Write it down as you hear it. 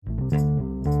Fuck.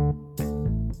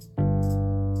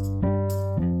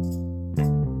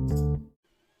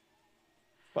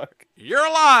 You're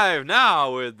alive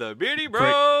now with the Beardy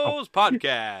Bros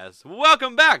podcast.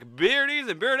 Welcome back, Beardies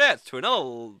and Beardettes, to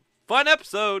another fun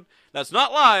episode that's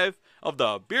not live of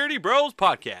the Beardy Bros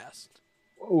podcast.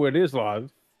 Oh, it is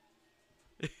live.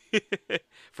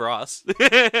 For us. Did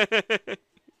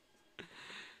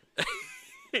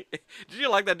you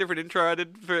like that different intro I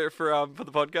did for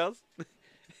the podcast?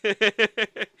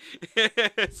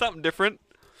 Something different.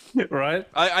 Right?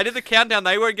 I did the countdown.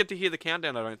 They won't get to hear the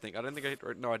countdown, I don't think. I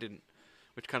hit... No, I didn't.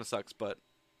 Which kind of sucks, but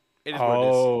it is what it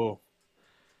is.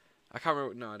 I can't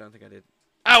remember. No, I don't think I did.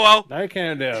 Oh, well. No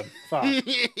countdown. Fuck.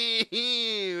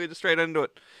 We're just straight into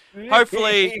it.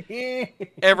 Hopefully,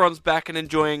 everyone's back and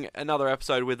enjoying another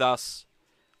episode with us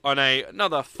on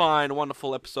another fine,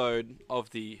 wonderful episode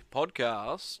of the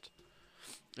podcast.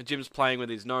 Jim's playing with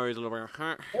his nose a little bit.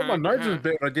 Oh, my nose is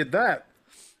big. I did that.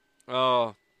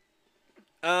 Oh.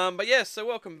 But yes, so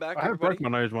welcome back. I have broken my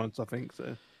nose once, I think,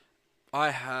 so.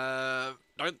 I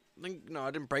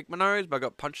didn't break my nose, but I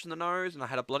got punched in the nose and I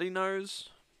had a bloody nose.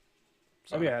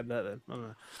 So. Oh, yeah, I had that then. I don't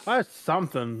know. I had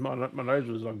something. My nose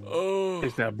was like,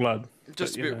 it's now blood.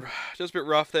 Just a bit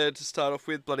rough there to start off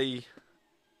with. Bloody,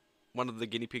 one of the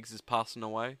guinea pigs is passing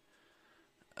away.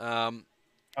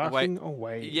 Passing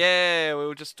away? Yeah, we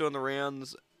were just doing the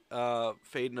rounds,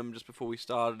 feeding them just before we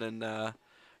started, and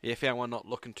found one not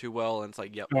looking too well, and it's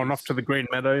like, yep. Going off to the green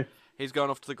meadow. He's going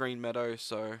off to the green meadow,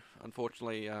 so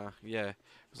unfortunately, it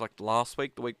was like last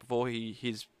week, the week before,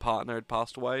 his partner had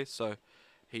passed away, so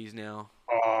he's now.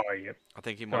 Oh, yep. I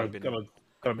think he might have been.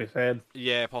 Gotta be sad.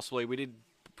 Yeah, possibly. We did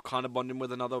kind of bond him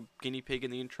with another guinea pig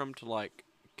in the interim to like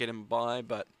get him by,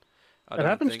 but it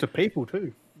happens to people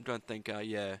too. Don't think.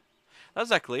 That's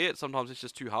exactly it. Sometimes it's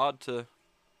just too hard to.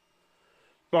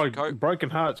 Like broken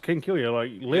hearts can kill you,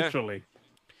 like literally.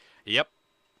 Yeah. Yep.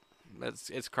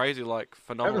 It's crazy, like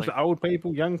phenomenal. Happens to old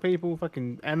people, young people,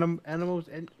 fucking animals,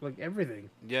 and like everything.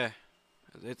 Yeah,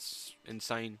 it's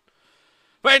insane.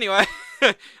 But anyway,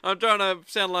 I'm trying to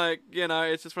sound like,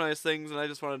 it's just one of those things, and I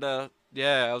just wanted to,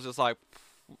 I was just like,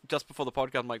 just before the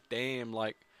podcast, I'm like, damn,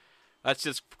 like, that's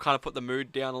just kind of put the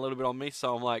mood down a little bit on me,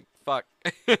 so I'm like, fuck.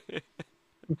 Right.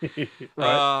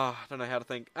 I don't know how to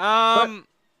think.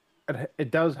 It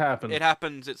does happen. It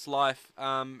happens, it's life,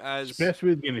 especially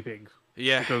with guinea pigs.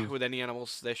 Yeah, with any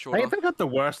animals, they're shorter. They got the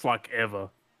worst luck ever.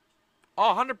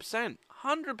 Oh, 100%.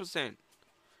 100%.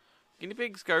 Guinea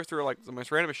pigs go through like the most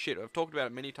random shit. I've talked about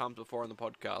it many times before on the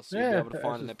podcast, so you'll be able to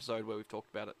find an episode where we've talked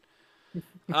about it.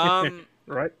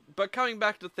 Right. But coming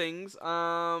back to things,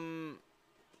 how's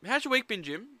your week been,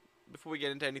 Jim? Before we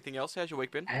get into anything else, how's your week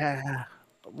been?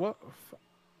 What?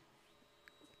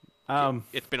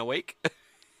 It's been a week.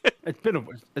 It's been a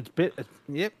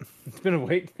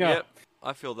week. Yeah. Yep,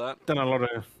 I feel that. Done a lot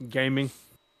of gaming.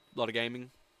 And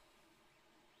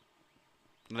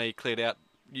then you cleared out.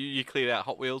 You cleared out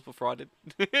Hot Wheels before I did.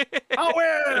 Oh,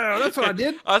 well, that's what I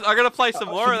did. I gotta play some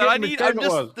more. And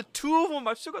the two of them.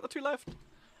 I've still got the two left.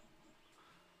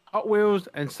 Hot Wheels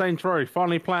and Saints Row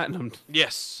finally platinumed.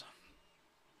 Yes.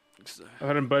 I've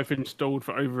had them both installed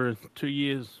for over 2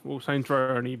 years. Well, Saints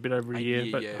Row only a bit over a year,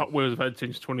 but Hot Wheels I've had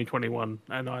since 2021,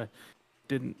 and I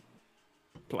didn't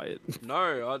play it.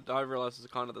 No, I realised it's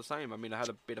kind of the same. I mean, I had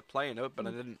a bit of play in it, but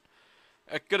I didn't.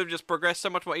 It could have just progressed so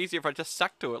much more easier if I just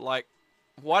stuck to it. Like,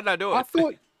 why did I do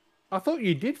it? I thought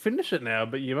you did finish it now,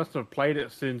 but you must have played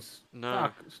it since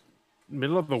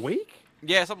middle of the week.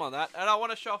 Yeah, something like that. And I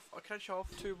want to show off. I can show off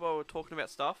too while we're talking about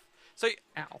stuff. So,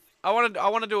 I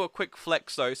want to do a quick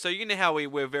flex though. So you know how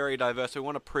we're very diverse. We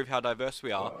want to prove how diverse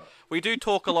we are. We do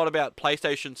talk a lot about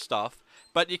PlayStation stuff,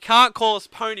 but you can't call us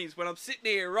ponies when I'm sitting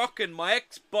here rocking my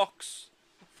Xbox,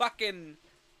 fucking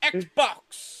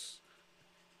Xbox,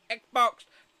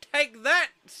 take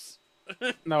that.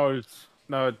 No, it's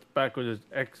backwards.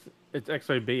 It's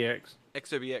XOBX.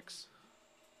 XOBX.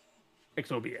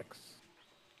 XOBX.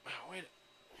 Oh,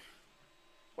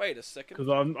 wait a second. Because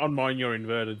on mine you're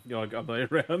inverted. You're like other way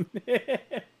around.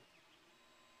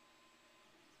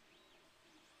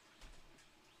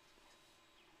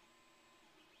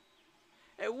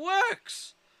 It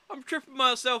works. I'm tripping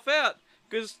myself out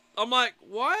because I'm like,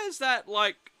 why is that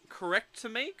like correct to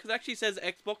me? Because it actually says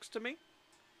Xbox to me.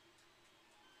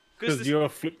 Because you're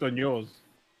flipped on yours.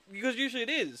 Because usually it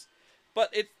is,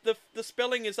 but the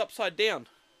spelling is upside down.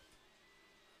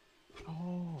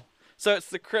 Oh. So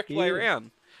it's the correct way around.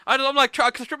 I'm like,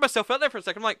 I strip myself out there for a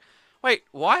second. I'm like, wait,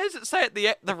 why does it say it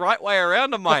the right way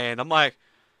around on my end? I'm like,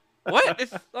 what?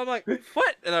 I'm like,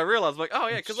 what? And I realized, like, oh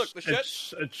yeah, because look, the shirt.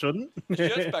 It shouldn't. The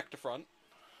shirt's back to front.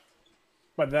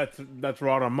 But that's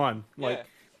right on mine. Like,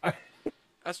 yeah.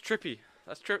 That's trippy.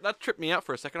 That tripped me out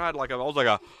for a second. I was like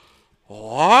a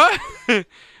what?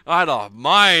 I had a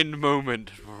mind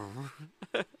moment.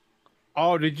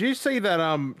 Oh, did you see that?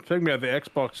 Talking about the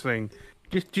Xbox thing.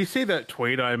 Did you see that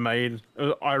tweet I made?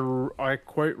 I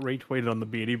quote retweeted on the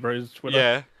Beardy Bros Twitter.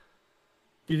 Yeah.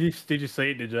 Did you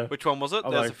see it? Did you? Which one was it?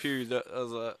 There's a few.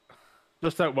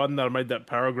 Just that one that I made that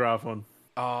paragraph on.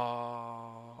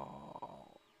 Oh.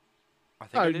 I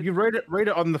think I did. You read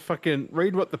it on the fucking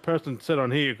read what the person said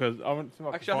on here because I want to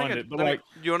find it. But like,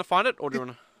 do you want to find it or do you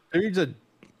want to? Dudes are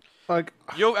like.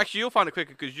 You'll find it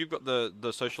quicker because you've got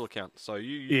the social account. So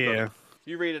you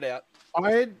read it out.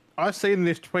 I seen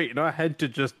this tweet and I had to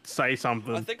just say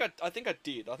something. I think I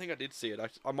did. I think I did see it.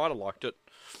 I might have liked it.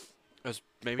 As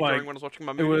maybe during when I was watching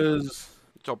my movie.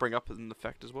 Which I'll bring up in the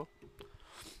fact as well.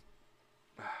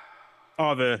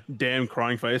 Oh, the damn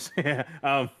crying face. Yeah.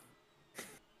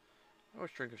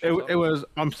 It was.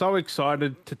 I'm so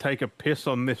excited to take a piss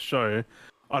on this show.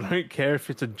 I don't care if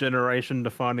it's a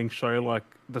generation-defining show like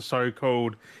the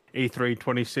so-called E3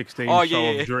 2016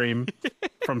 of Dream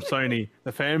from Sony.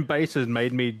 The fan base has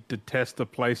made me detest the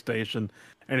PlayStation,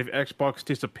 and if Xbox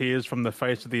disappears from the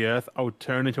face of the earth, I'll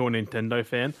turn into a Nintendo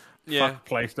fan. Yeah. Fuck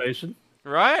PlayStation.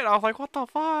 Right? I was like, what the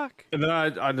fuck? And then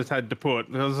I just had to put.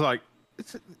 I was like,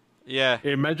 yeah.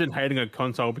 Imagine hating a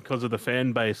console because of the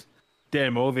fan base.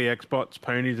 Damn, all the Xbox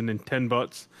ponies and Nintendo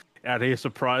bots out here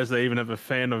surprised they even have a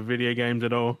fan of video games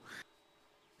at all.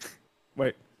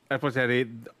 Wait, Xbox out here,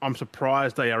 I'm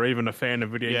surprised they are even a fan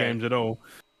of video games at all.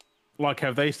 Like,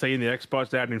 have they seen the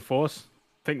Xbox out in force?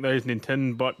 Think those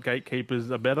Nintendo bot gatekeepers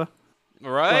are better?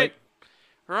 Right.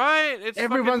 Right. It's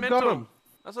everyone's got them.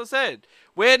 That's what I said.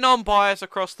 We're non-biased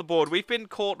across the board. We've been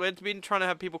trying to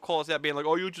have people call us out being like,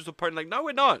 oh, you're just a pony. Like, no,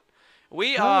 we're not.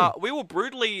 We will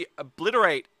brutally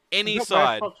obliterate any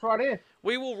side. Right here.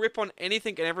 We will rip on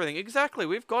anything and everything. Exactly.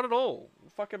 We've got it all.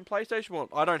 Fucking PlayStation one.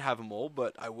 I don't have them all,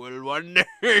 but I will one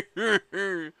day.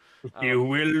 You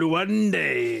will one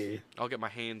day. I'll get my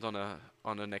hands on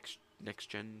a next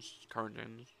gens, current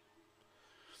gens.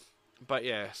 But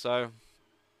yeah, so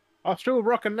I still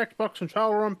rock an Xbox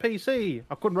controller on PC.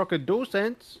 I couldn't rock a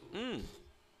DualSense.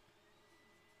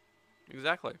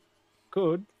 Exactly.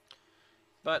 Could.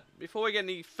 But before we get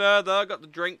any further, I got the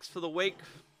drinks for the week.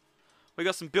 We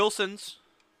got some Bilsons.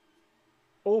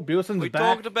 Oh, Bilsons We back.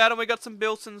 talked about them. We got some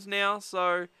Bilsons now.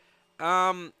 So,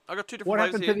 I got two different What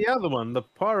happened here. to the other one? The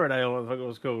Pirate Ale, I think it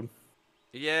was called.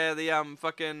 Yeah, the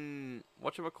fucking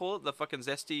whatchamacallit? The fucking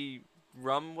zesty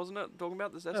rum, wasn't it? Talking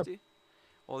about the zesty,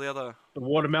 or the other? The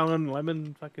watermelon,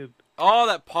 lemon, fucking. Oh,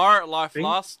 that Pirate Life thing?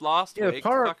 last week.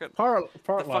 Pirate the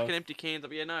Life. fucking empty cans.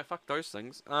 Yeah, no, fuck those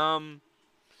things.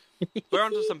 We're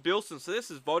onto some Bilsons. So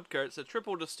this is vodka. It's a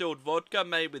triple distilled vodka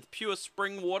made with pure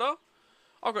spring water.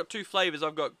 I've got two flavors.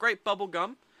 I've got grape bubble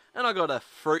gum, and I got a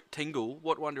fruit tingle.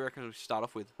 What one do you reckon we start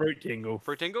off with? Fruit tingle.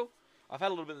 Fruit tingle. I've had a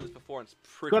little bit of this before, and it's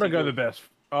pretty Gotta go good. the best.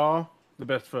 Oh, the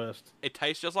best first. It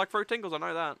tastes just like fruit tingles. I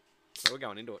know that. So we're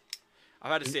going into it.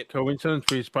 I've had a sip. Coincidence,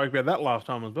 we spoke about that last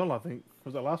time as well, I think.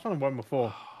 Was that last one or one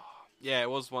before? Yeah, it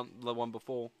was the one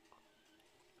before.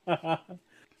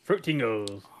 Fruit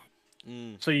tingles.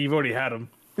 So you've already had them.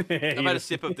 I've had a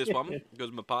sip of this one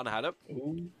because my partner had it.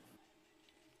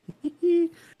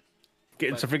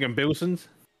 Getting some freaking Bilsons.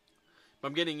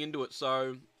 I'm getting into it.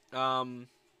 So, the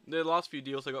last few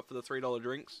deals I got for the $3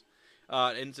 drinks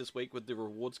it ends this week with the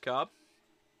rewards card.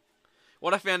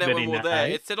 What I found out when we were there,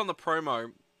 it said on the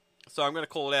promo, so I'm going to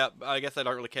call it out. I guess they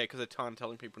don't really care because they're time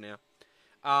telling people now.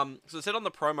 So it said on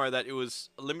the promo that it was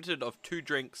limited of 2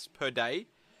 drinks per day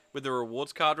with the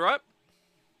rewards card, right?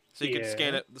 So you can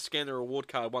scan the reward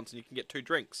card once and you can get 2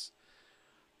 drinks.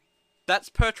 That's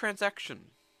per transaction.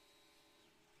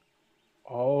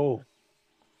 Oh.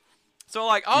 So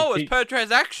like, it's per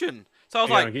transaction. So I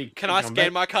was like, can I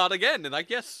scan my card again? And like,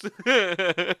 yes.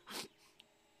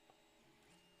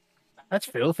 That's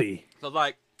filthy. So I was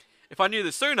like, if I knew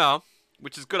this sooner,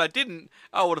 which is good I didn't,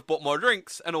 I would have bought more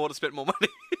drinks and I would have spent more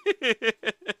money.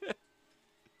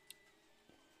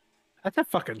 That's a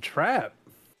fucking trap.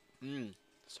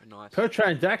 So nice. Per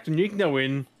transaction, you can go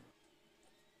in,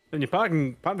 then your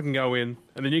partner can go in,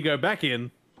 and then you go back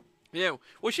in. Yeah,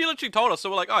 well, she literally told us, so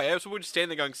we're like, oh yeah, so we're just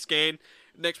standing there going, scan,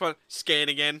 next one, scan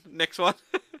again, next one.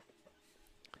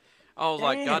 I was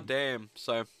like, god damn,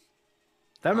 so.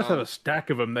 They must have a stack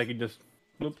of them they can just...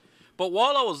 Whoop. But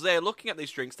while I was there looking at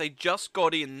these drinks, they just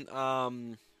got in,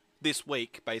 this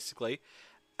week, basically,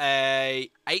 a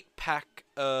 8-pack,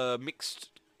 mixed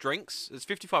drinks. It's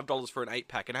 $55 for an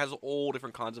 8-pack, and it has all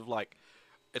different kinds of, like,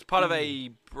 it's part of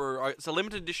it's a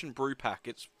limited edition brew pack.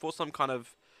 It's for some kind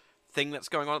of thing that's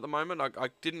going on at the moment. I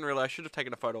didn't really, I should have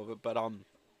taken a photo of it, but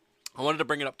I wanted to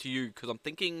bring it up to you because I'm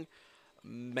thinking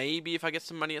maybe if I get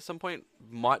some money at some point,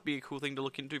 might be a cool thing to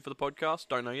look into for the podcast.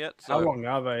 Don't know yet. So, How long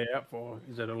are they out for?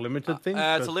 Is it a limited thing?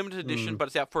 it's a limited edition, but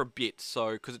it's out for a bit.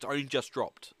 So, because it's only just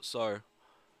dropped. So,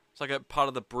 it's like a part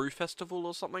of the Brew Festival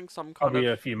or something. Some kind Probably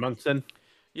of a few months then.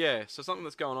 yeah. So something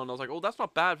that's going on. I was like, oh, that's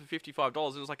not bad for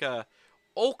 $55. It was like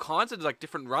all kinds of like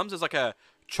different rums. There's like a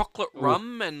chocolate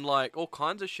rum and like all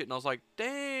kinds of shit. And I was like,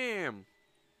 damn.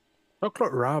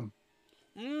 Chocolate rum.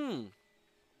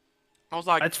 I was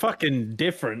like, That's fucking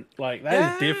different. Like,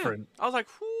 that is different. I was like,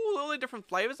 whew, all the different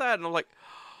flavors they had. And I'm like,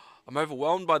 I'm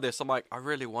overwhelmed by this. I'm like, I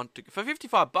really want to. For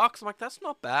 $55, I'm like, that's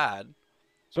not bad.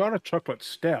 So on a chocolate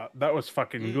stout, that was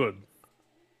fucking good.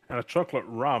 And a chocolate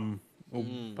rum will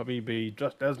probably be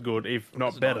just as good, if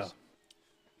not better. Nice.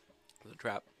 It's a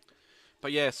trap.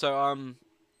 But yeah, so,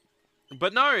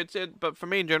 but no, but for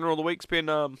me in general, the week's been,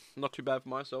 not too bad for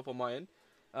myself on my end.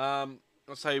 I'll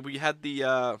say we had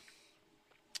the,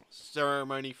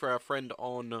 ceremony for our friend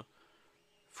on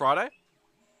Friday,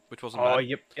 which wasn't bad. Oh,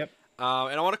 yep. And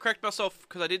I want to correct myself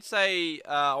because I did say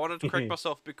I wanted to correct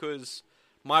myself because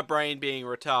my brain being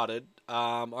retarded,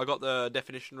 I got the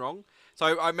definition wrong.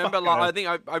 So I remember, I think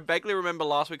I vaguely remember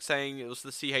last week saying it was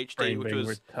the CHD, brain which being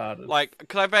was retarded. like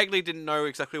because I vaguely didn't know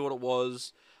exactly what it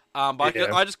was. But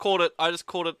I just called it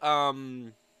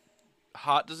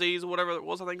heart disease or whatever it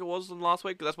was. I think it was last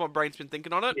week. That's what my brain's been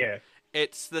thinking on it. Yeah.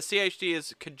 It's the CHD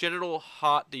is congenital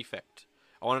heart defect.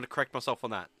 I wanted to correct myself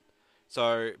on that.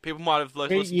 So people might have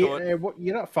listened to it.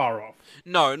 You're not far off.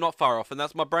 No, not far off. And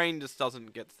that's my brain just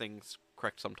doesn't get things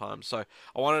correct sometimes. So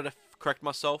I wanted to correct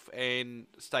myself and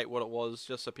state what it was,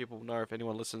 just so people know if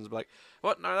anyone listens. Be like,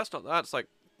 what? No, that's not that. It's like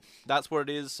that's what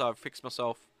it is. So I've fixed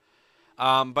myself.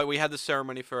 But we had the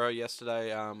ceremony for her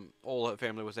yesterday. All her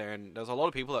family was there, and there was a lot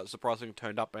of people that surprisingly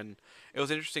turned up, and it was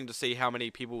interesting to see how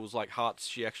many people's like hearts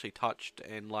she actually touched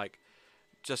and like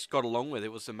just got along with.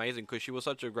 It was amazing because she was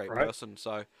such a great person.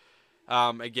 So,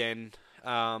 again,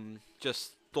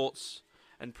 just thoughts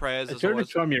and prayers. It's the only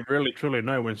time you really truly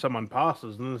know when someone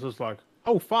passes, and it's just like,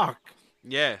 oh fuck.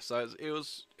 Yeah, so it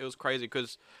was crazy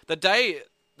because the day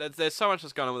there's so much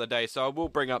that's going on with the day. So I will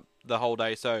bring up the whole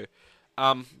day. So.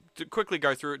 To quickly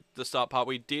go through the start part,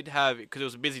 we did have, because it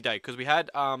was a busy day, because we had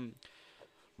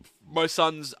my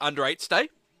son's under 8s day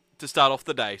to start off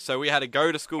the day. So we had to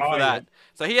go to school for that.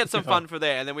 So he had some fun for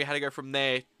there, and then we had to go from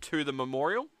there to the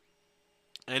memorial.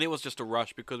 And it was just a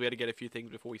rush because we had to get a few things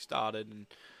before we started, and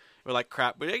we're like,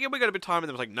 crap, we got a bit of time, and then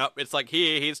it was like, nope, it's like,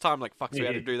 here's time, like, fuck, so we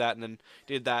had to do that, and then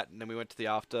did that, and then we went to the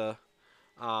after,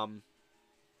 the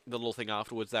little thing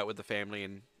afterwards, that with the family,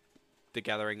 and the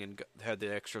gathering, and heard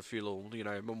the extra few little,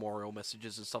 memorial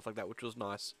messages and stuff like that, which was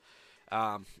nice.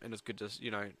 And it's good to,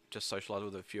 just socialize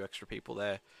with a few extra people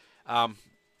there.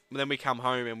 Then we come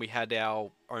home and we had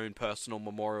our own personal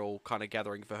memorial kind of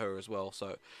gathering for her as well. So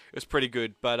it was pretty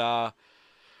good. But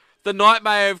the night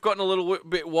may have gotten a little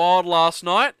bit wild last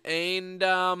night, and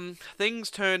things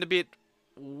turned a bit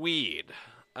weird.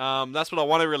 That's what I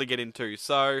want to really get into.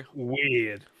 So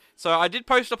weird. So I did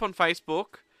post up on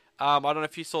Facebook. I don't know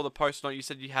if you saw the post or not. You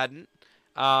said you hadn't.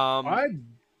 I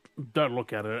don't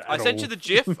look at it. I sent you the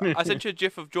GIF. I sent you a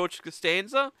GIF of George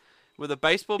Costanza with a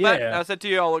baseball bat. Yeah. And I said to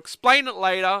you, I'll explain it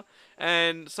later.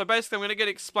 And so basically, I'm going to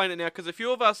explain it now because a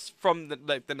few of us from the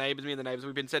neighbours, me and the neighbours,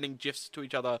 we've been sending GIFs to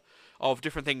each other of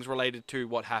different things related to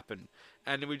what happened,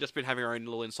 and we've just been having our own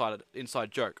little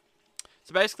inside joke.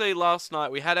 So basically, last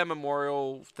night we had our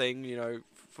memorial thing. It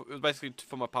was basically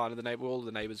for my partner, all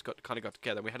the neighbours got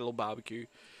together. And we had a little barbecue.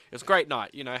 It was a great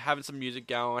night, having some music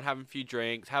going, having a few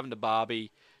drinks, having a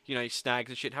barbie, snags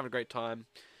and shit, having a great time.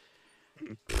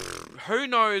 Who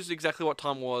knows exactly what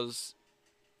time it was,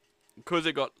 because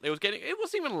it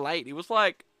wasn't even late. It was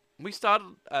like, we started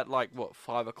at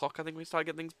 5 o'clock, I think we started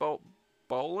getting things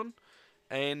bowling,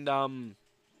 and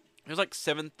it was like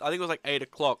 7, I think it was like 8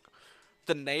 o'clock.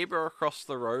 The neighbour across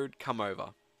the road come over.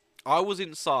 I was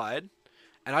inside,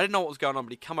 and I didn't know what was going on,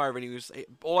 but he come over and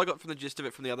all I got from the gist of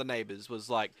it from the other neighbours was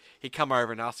like, he come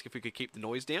over and asked if we could keep the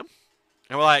noise down.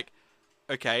 And we're like,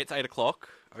 okay, it's 8 o'clock.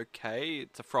 Okay,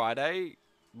 it's a Friday.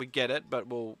 We get it, but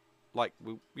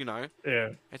yeah.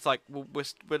 It's like,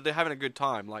 we're having a good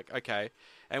time. Like, okay.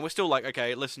 And we're still like,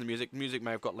 okay, listen to music. Music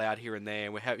may have got loud here and there.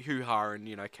 And we're hoo-ha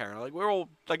and, carrying on. Like, we're all,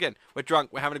 again, we're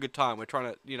drunk. We're having a good time. We're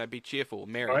trying to, be cheerful,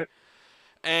 merry. Right.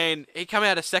 And he come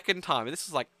out a second time, and this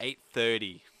is like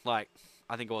 8:30.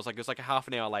 I think it was like a half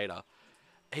an hour later.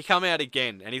 He come out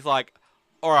again, and he's like,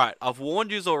 all right, I've warned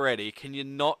yous already. Can you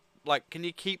not, can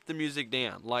you keep the music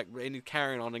down? And he's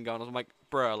carrying on and going. I'm like,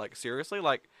 bro, seriously?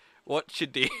 What's your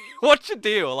deal? What's your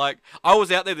deal? I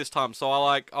was out there this time, so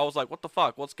I was like, what the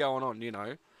fuck? What's going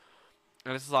on,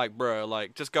 And it's like, bro,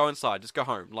 like, just go inside, just go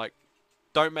home. Like,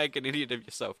 don't make an idiot of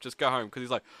yourself. Just go home. Because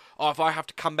he's like, oh, if I have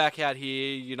to come back out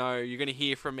here, you know, you're going to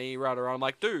hear from me, right around. I'm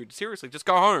like, dude, seriously, just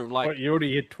go home. Like, What, you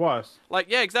already hit twice. like,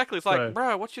 yeah, exactly. It's So, like,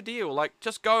 bro, what's your deal? Like,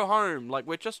 just go home. Like,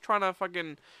 we're just trying to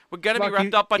fucking, we're going to be like,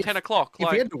 wrapped up by 10 o'clock. if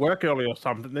Like, you had to work early or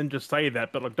something, then just say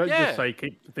that. But like, don't Yeah. just say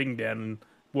keep the thing down and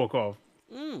walk off.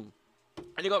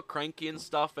 and he got cranky and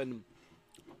stuff, and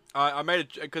I made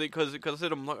it because I said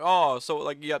to him like, oh, so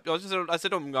like, yeah, I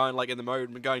said to him going like in the mode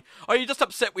and going, oh, you're just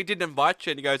upset we didn't invite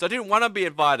you, and he goes, I didn't want to be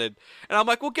invited, and I'm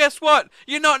like, well, guess what,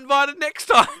 you're not invited next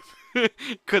time,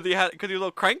 because he was a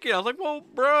little cranky. And I was like, well,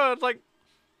 bro, it's like,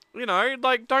 you know,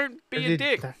 like, don't be a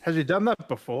dick. Has he done that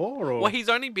before? Or? Well, he's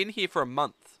only been here for a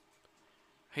month.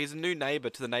 He's a new neighbor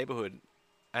to the neighborhood,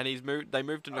 and they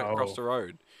moved him across the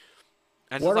road.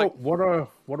 And what it's like,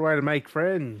 what a way to make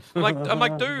friends. like, I'm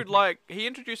like, dude, like, he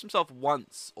introduced himself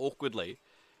once, awkwardly,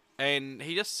 and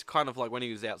he just kind of, like, when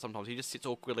he was out sometimes, he just sits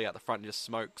awkwardly out the front and just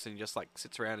smokes, and he just, like,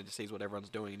 sits around and just sees what everyone's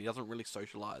doing, and he doesn't really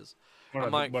socialize. One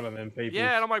of them people.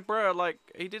 Yeah, and I'm like, bro, like,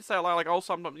 he did say, like, oh,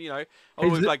 sometimes, you know,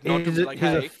 always, like, nod to me, like,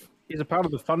 hey. He's a part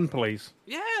of the fun police.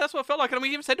 Yeah, that's what I felt like. And we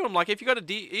even said to him, like, if you got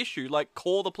a issue, like,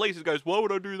 call the police. He goes, why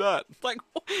would I do that? It's like,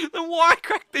 then why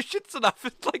crack the shits enough?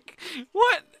 It's like,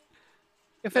 what?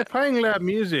 If they're playing loud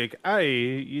music,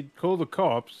 you'd call the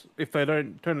cops if they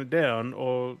don't turn it down,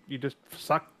 or you just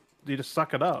suck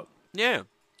it up. Yeah.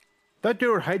 Don't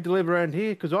do a hate to live around here,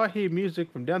 because I hear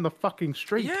music from down the fucking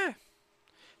street. Yeah.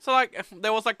 So, like,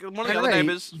 there was, like, one of the other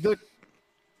neighbors.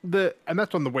 And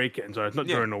that's on the weekends, so it's not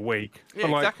during the week. Yeah,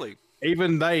 but, like, exactly.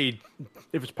 Even they,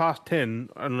 if it's past 10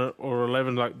 or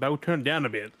 11, like, they'll turn it down a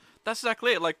bit. That's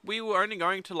exactly it. Like, we were only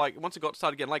going to, like, once it got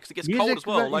started getting late, because it gets Music cold as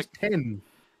well. Like, 10.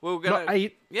 we were gonna, not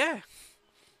 8. Yeah.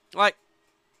 Like,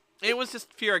 it was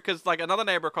just fear, because, like, another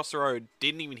neighbor across the road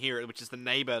didn't even hear it, which is the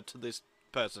neighbor to this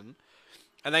person.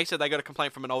 And they said they got a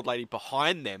complaint from an old lady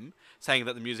behind them saying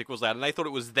that the music was loud, and they thought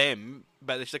it was them.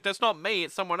 But she's like, that's not me,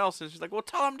 it's someone else. And she's like, well,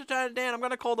 tell them to turn it down. I'm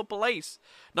going to call the police.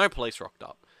 No police rocked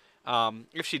up.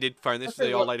 If she did phone this,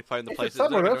 the old lady phoned the police. It's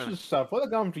someone else's stuff. What are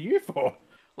they going to you for?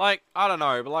 Like, I don't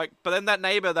know, but then that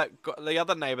neighbor the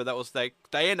other neighbor that was they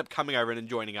end up coming over and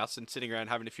joining us and sitting around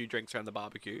having a few drinks around the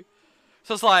barbecue.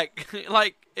 So it's like,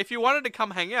 if you wanted to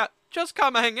come hang out, just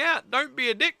come hang out. Don't be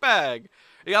a dickbag.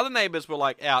 The other neighbors were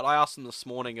like out. I asked them this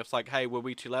morning. It's like, hey, were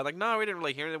we too loud? Like, no, we didn't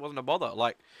really hear it. It wasn't a bother.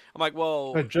 Like, I'm like,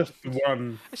 well, Just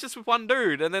one. It's just with one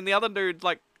dude, and then the other dude,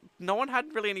 like, no one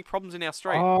had really any problems in our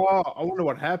street. Oh, I wonder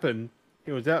what happened.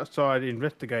 He was outside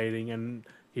investigating, and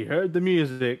he heard the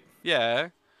music. Yeah.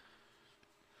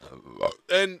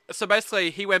 And so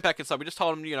basically, he went back inside. We just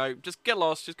told him, you know, just get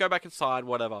lost, just go back inside,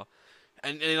 whatever.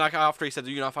 And like after he said,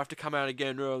 you know, if I have to come out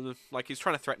again, like he's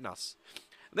trying to threaten us.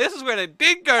 This is when it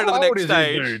did go to the next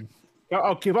stage. Dude?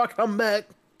 Oh, if I come back.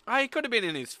 He could have been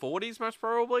in his 40s, most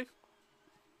probably.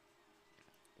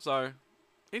 So,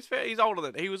 he was older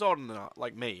than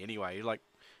like me anyway. Like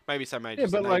maybe same age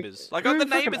as the neighbors. Like the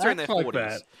neighbors are in their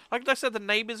 40s. Like I said, the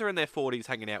neighbors are in their 40s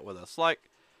hanging out with us. Like,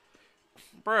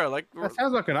 bro, like that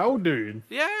sounds like an old dude.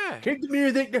 Yeah. Keep the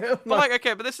music down. But like,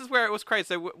 okay, but this is where it was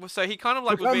crazy. So he kind of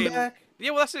like was being. Back.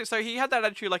 Yeah, well that's it. So he had that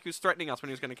attitude like he was threatening us when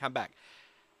he was going to come back.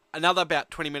 Another about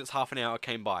 20 minutes, half an hour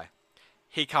came by.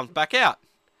 He comes back out.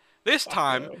 This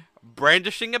time,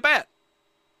 brandishing a bat.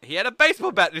 He had a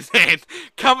baseball bat in his hand,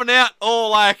 coming out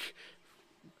all like...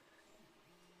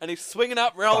 And he's swinging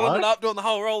up, rolling it up, doing the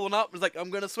whole rolling up. He's like, I'm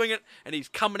going to swing it. And he's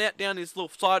coming out down his little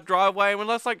side driveway. And we're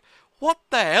just like, what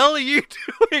the hell are you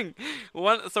doing?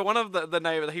 So one of the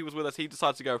neighbor that he was with us, he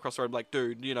decides to go across the road like,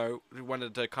 dude, you know, we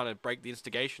wanted to kind of break the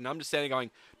instigation. I'm just standing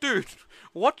going, dude,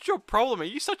 what's your problem? Are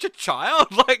you such a child?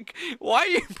 Like, why are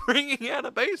you bringing out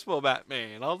a baseball bat,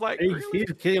 man? I was like, he's really?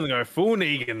 killing a fool,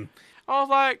 Negan. I was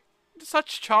like,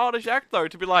 such childish act though,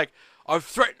 to be like,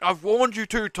 I've warned you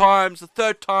 2 times, the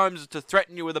 3rd time is to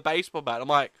threaten you with a baseball bat. I'm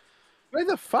like, where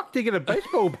the fuck did you get a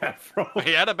baseball bat from?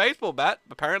 He had a baseball bat,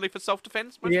 apparently for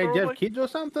self-defense. Do you have kids or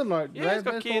something? Like, yeah, he's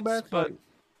got kids, bats? but...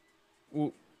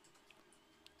 Like,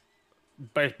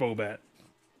 baseball bat.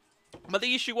 But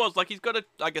the issue was, like, he's got a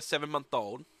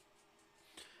 7-month-old.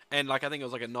 And, like, I think it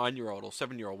was like a 9-year-old or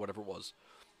 7-year-old, whatever it was.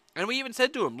 And we even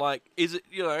said to him, like, is it,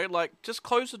 you know, like, just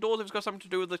close the doors if it's got something to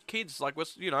do with the kids. Like,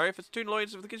 you know, if it's too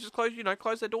noisy for the kids, just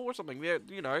close their door or something. Yeah,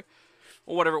 you know.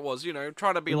 Or whatever it was, you know,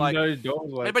 trying to be like...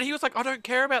 But he was like, I don't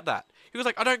care about that. He was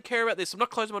like, I don't care about this. I'm not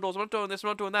closing my doors. I'm not doing this. I'm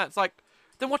not doing that. It's like,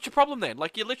 then what's your problem then?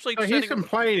 Like, you're literally... So he's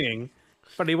complaining,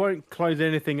 but he won't close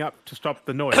anything up to stop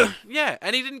the noise. Yeah,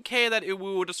 and he didn't care that we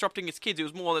were disrupting his kids. It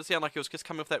was more that it sounded like it was just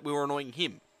coming off that we were annoying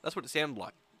him. That's what it sounded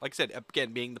like. Like I said,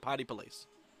 again, being the party police.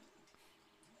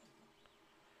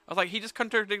 I was like, he just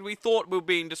contradicted. We thought we were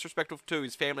being disrespectful to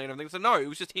his family and everything. So no, it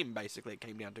was just him. Basically, it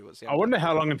came down to it. I wonder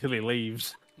how long until he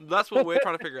leaves. That's what we're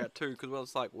trying to figure out too, because we're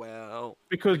just like, well,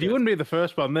 Because you wouldn't be the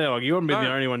first one there. Like you wouldn't be No.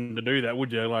 the only one to do that,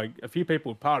 would you? Like a few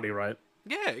people would party, right?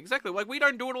 yeah, exactly. Like we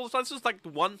don't do it all the time. This is like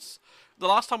once. The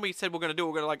last time we said we're going to do it,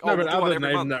 we're going to like, No, we'll but do one other every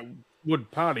than month. that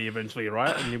would party eventually,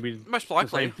 right? And you'd be Most the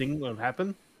likely. same thing would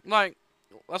happen. Like,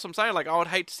 that's what I'm saying. Like, I would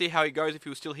hate to see how he goes if he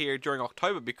was still here during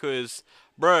October because,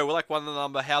 bro, we're like one of the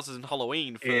number houses in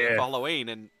Halloween for Halloween,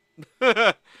 and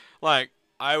like,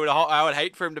 I would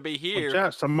hate for him to be here. Watch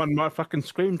out, someone might fucking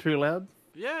scream too loud.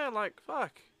 Yeah, like,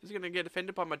 fuck. Is he gonna get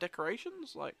offended by my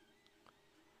decorations? Like,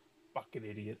 Fucking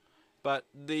idiot. but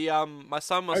the my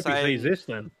son was Hope he saying. sees this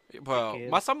then. Well, Dickhead.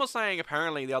 my son was saying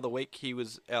apparently the other week he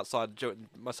was outside.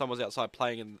 My son was outside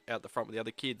playing out the front with the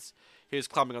other kids. He was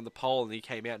climbing on the pole and he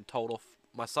came out and told off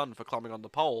my son for climbing on the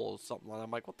pole or something like that.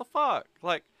 I'm like, what the fuck?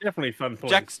 Like, Definitely fun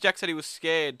place. Jack said he was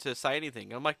scared to say anything.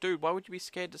 And I'm like, dude, why would you be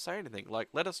scared to say anything? Like,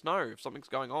 let us know if something's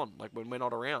going on. Like, when we're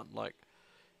not around. Like,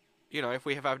 you know, if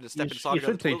we have having to step inside. You to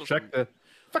go to should the teach toilet Jack the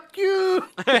fuck you.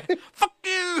 or something. Fuck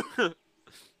you.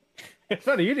 It's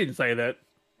funny you didn't say that.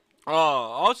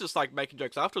 Oh, I was just like making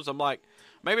jokes afterwards. I'm like,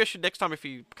 maybe I should next time if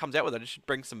he comes out with it, I should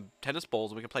bring some tennis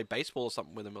balls and we can play baseball or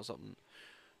something with him or something.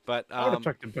 But I would have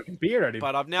chucked a fucking beer at him.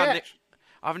 but I've now Catch.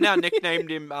 I've now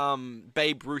nicknamed him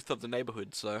Babe Ruth of the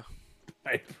neighborhood. So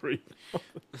Hey, free.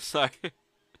 so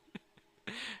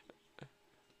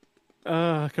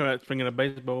Come out swinging a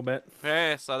baseball bat.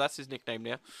 yeah, so that's his nickname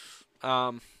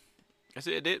now.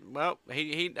 It did well.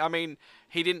 I mean,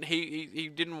 he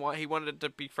didn't want. He wanted it to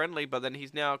be friendly, but then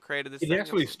he's now created this. Did thing. he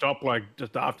actually stop like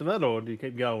just after that, or do you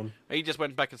keep going? He just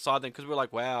went back inside then because we were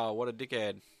like, wow, what a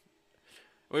dickhead.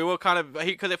 We were kind of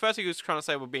because at first he was trying to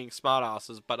say we're being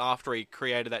smartasses, but after he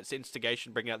created that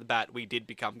instigation, bringing out the bat, we did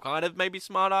become kind of maybe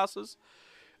smartasses.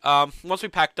 Once we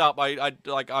packed up,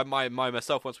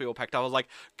 myself. Once we all packed up, I was like,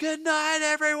 "Good night,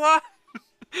 everyone."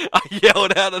 I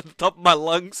yelled out at the top of my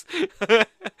lungs.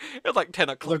 It was like 10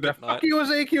 o'clock Like the at night. fuck you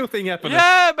Ezekiel thing happened.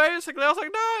 Yeah, basically, I was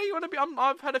like, "No, you want to be?"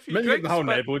 I've had a few Imagine drinks. the whole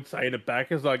but... neighborhood saying it back.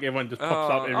 It's like everyone just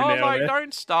pops up every I was now like, and then.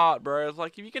 don't start, bro. It's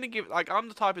like if you're gonna give, like, I'm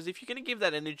the type is if you're gonna give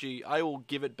that energy, I will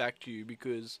give it back to you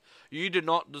because you do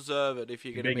not deserve it. If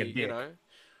you're gonna Being a be, you dick. know,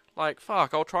 like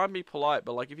fuck, I'll try and be polite,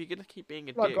 but like if you're gonna keep being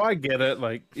a Like dick, I get it.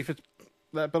 Like if it's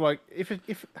that, but like if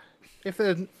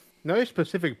there's no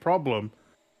specific problem,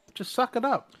 just suck it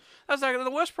up. that's like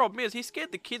the worst problem is he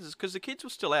scared the kids because the kids were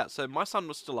still out. So my son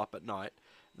was still up at night.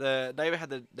 The neighbor had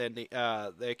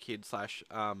their kid slash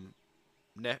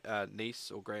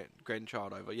niece or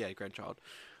grandchild over, grandchild,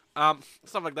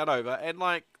 stuff like that over, and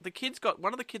like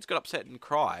one of the kids got upset and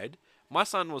cried. My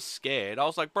son was scared. I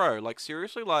was like, bro, like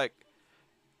seriously, like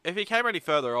if he came any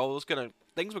further,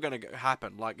 things were gonna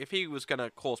happen. Like if he was gonna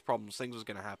cause problems, things was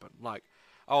gonna happen. Like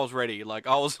I was ready. Like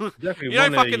I was, Exactly. you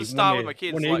don't fucking start with my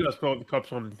kids. When Like, he got called the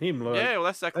cops on him, like, yeah, well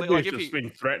that's exactly that like dude's if just he. been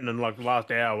threatening like the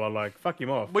last hour. Like fuck him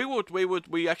off.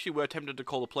 We actually were tempted to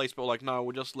call the police, but we're like, no,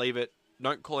 we'll just leave it.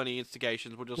 Don't call any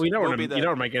instigations. We'll just. Well, you don't we'll want be to. there. You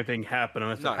don't make anything happen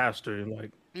unless No. it has to. Like,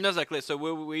 No, exactly. So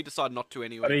we decided not to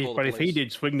anyway. but, call the but if he police.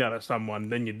 did swing that at someone,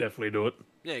 then you'd definitely do it.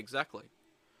 Yeah, exactly.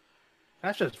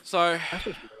 That's just So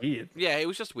weird. yeah, it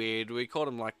was just weird. We called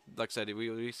him like I said,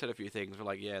 we said a few things. We're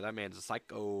like, yeah, that man's a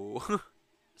psycho,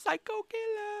 psycho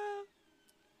killer.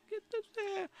 Get this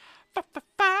there.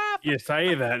 You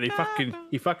say that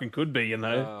he fucking could be, you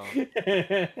know.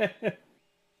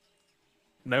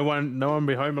 No one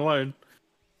be home alone.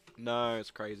 No, it's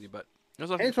crazy, but it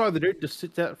was like, That's why the dude just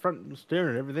sits out front and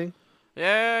staring at everything.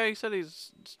 yeah, he said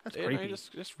he's That's you know, creepy.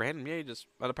 just random. Yeah, he just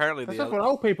and apparently That's the what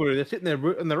old people do. They're sitting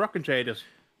there in the rocking chair, just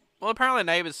well, apparently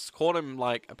neighbors caught him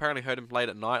like apparently heard him late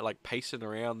at night like pacing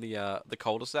around the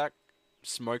cul-de-sac,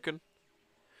 smoking.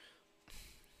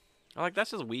 I'm like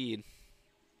that's just weird.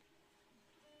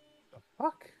 the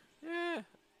fuck. Yeah,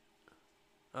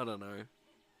 I don't know.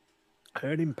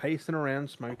 Heard him pacing around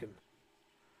smoking.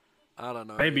 I don't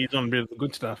know. Maybe he's on a bit of the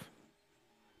good stuff.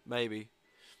 Maybe.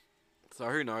 So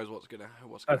who knows what's gonna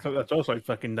That's also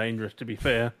fucking dangerous, to be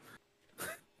fair.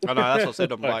 I know, that's what I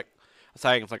said. I'm like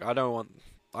saying it's like I don't want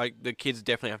the kids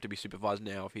definitely have to be supervised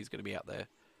now if he's gonna be out there.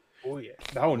 Oh yeah,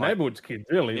 the whole Like, neighborhood's kids,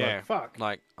 really. yeah. Like, fuck.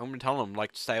 Like I'm gonna tell them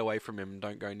like stay away from him,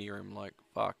 don't go near him. Like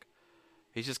fuck.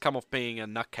 He's just come off being a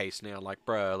nutcase now. Like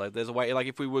bro, like there's a way. Like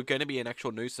if we were going to be an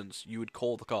actual nuisance, you would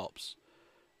call the cops,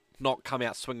 not come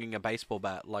out swinging a baseball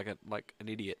bat like an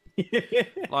idiot.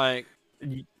 Like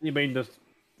You mean just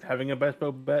having a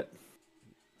baseball bat?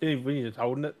 When you're just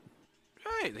holding it?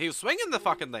 hey, he was swinging the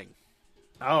fucking thing.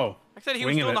 Oh, I said he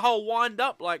was swinging doing it. the whole wind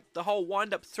up, like the whole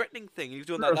wind up threatening thing. He was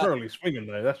doing That's that. not really swinging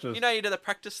though. That's just. You know, you do the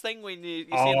practice thing when you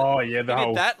see Oh yeah, the he did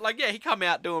whole. that. Like, yeah, he come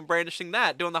out doing brandishing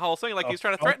that, doing the whole thing, like he was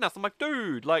trying to threaten us. I'm like,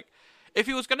 dude, like, if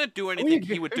he was gonna do anything,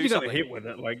 he would do Who something. gonna hit with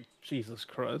it? Like Jesus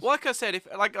Christ. Well, like I said, if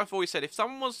like I've always said, if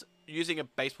someone was using a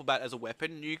baseball bat as a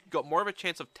weapon, you got more of a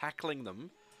chance of tackling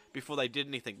them before they did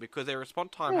anything because their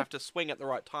response time have to swing at the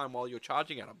right time while you're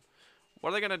charging at them.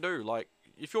 What are they gonna do? Like,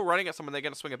 if you're running at someone, they're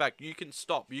gonna swing it back. You can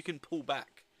stop. You can pull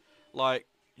back. Like,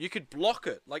 you could block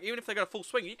it. Like, even if they got a full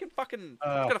swing, you can fucking. It's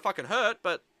gonna fucking hurt,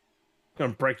 but.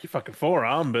 Gonna break your fucking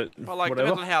forearm, but. Like,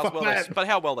 whatever. depends on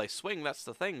how well they swing. That's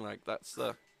the thing. Like, that's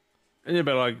the. And you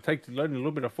better like take a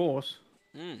little bit of force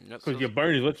That's because your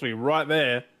bone is literally right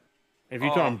there. If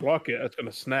you try and block it, it's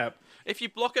gonna snap. If you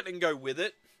block it and go with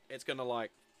it, it's gonna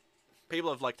like.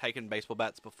 People have like taken baseball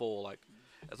bats before, like,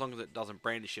 as long as it doesn't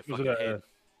brandish your fucking head.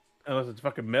 Unless it's a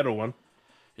fucking metal one.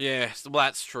 Yeah, well,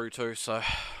 that's true too. So,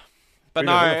 but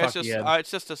no, it's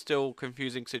just a still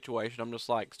confusing situation. I'm just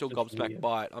like still gobsmacked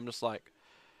by it. I'm just like,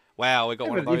 wow, we got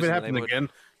one of those. If it happens again,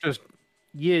 just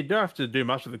you don't have to do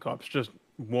much of the cops. Just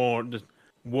warn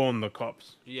the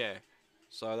cops. Yeah,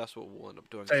 so that's what we'll end up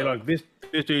doing. Say like this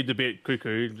dude's a bit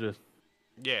cuckoo. Just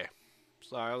yeah.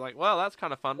 So I'm like, well, that's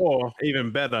kind of fun. Or even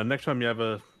better, next time you have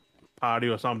a party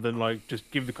or something, like just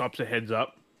give the cops a heads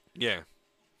up. Yeah.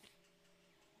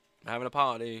 Having a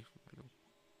party.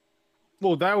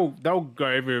 Well, they'll go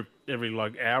every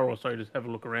like hour or so, just have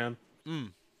a look around.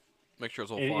 Make sure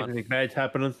it's all If fine. anything bad's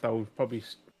happening, they'll probably,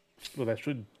 they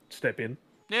should step in.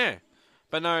 Yeah,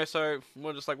 but no. So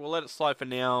we're just like, we'll let it slide for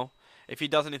now. If he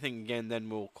does anything again, then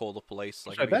we'll call the police.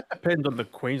 Like, so that depends on the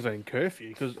Queensland curfew,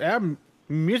 because our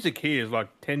music here is like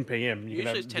 10 p.m.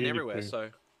 Usually it's 10 everywhere. So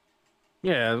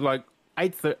yeah, like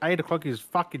 8 o'clock is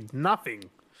fucking nothing.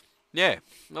 yeah,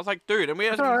 I was like, dude, and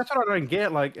that's what I don't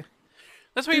get. Like,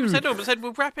 that's what he said to him. I said,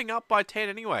 we're wrapping up by 10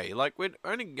 anyway. Like, we're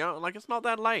only going, like, it's not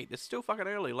that late. It's still fucking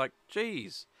early. Like,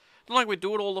 jeez. Not like we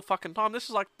do it all the fucking time. This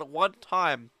is like the one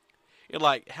time in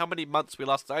like how many months we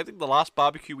last. I think the last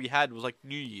barbecue we had was like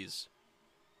New Year's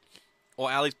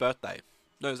or Ali's birthday.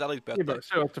 No, it was Ali's birthday. Yeah, but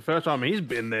so it's the first time he's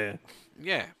been there.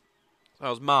 Yeah. So it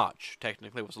was March,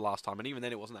 technically, was the last time. And even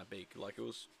then, it wasn't that big. Like, it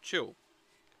was chill.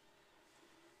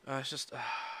 It's just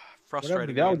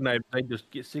frustrating. The old neighbors, they just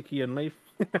get sicky and leave.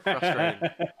 Frustrating.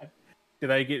 Do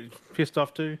they get pissed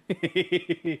off too?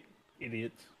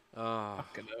 Idiots. Oh.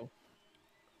 Fucking hell.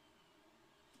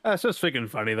 It's just freaking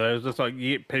funny, though. It's just like,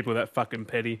 you get people that fucking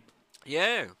petty.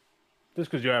 Yeah.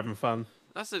 Just because you're having fun.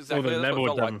 That's exactly what it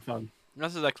felt like. Having fun.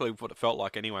 That's exactly what it felt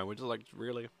like anyway. We're just like,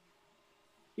 really?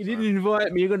 You didn't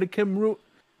invite me. You're gonna come ruin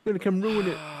it.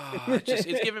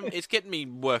 It's getting me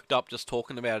worked up just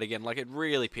talking about it again. Like, it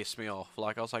really pissed me off.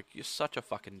 Like, I was like, you're such a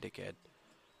fucking dickhead.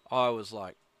 I was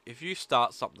like, if you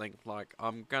start something, like,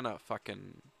 I'm gonna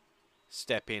fucking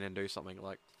step in and do something.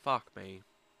 Like, fuck me.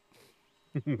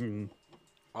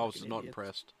 I was not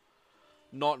impressed.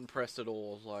 Not impressed at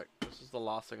all. I was like, this is the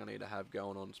last thing I need to have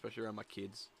going on, especially around my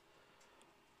kids.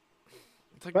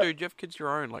 It's like, dude, you have kids of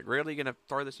your own. Like, really gonna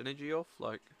throw this energy off?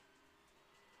 Like,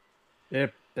 yeah,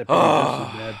 they're probably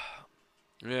just as bad.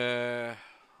 Yeah.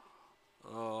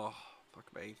 Oh, fuck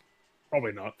me.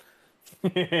 Probably not.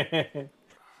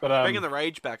 But bringing the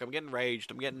rage back. I'm getting raged.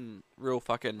 I'm getting real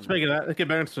fucking. Speaking of that, let's get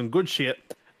back into some good shit.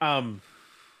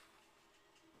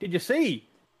 Did you see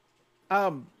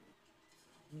that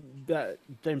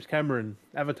James Cameron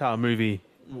Avatar movie,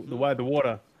 The Way of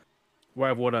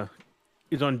Water,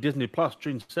 is on Disney Plus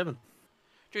June 7th.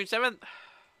 June 7th?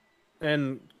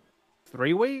 And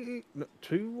 3 weeks?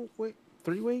 3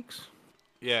 weeks?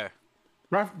 Yeah.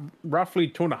 Roughly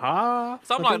 2.5.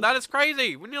 Something like that. It's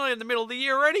crazy. We're nearly in the middle of the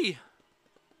year already.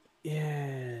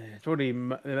 Yeah. It's already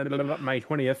May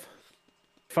 20th.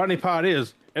 Funny part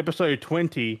is, episode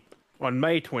 20 on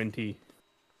May 20.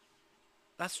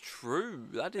 That's true.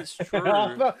 That is true.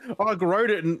 I wrote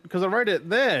it because I wrote it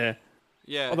there.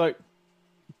 Yeah. I was like,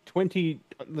 the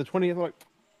 20th, like,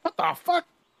 what the fuck?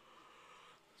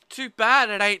 Too bad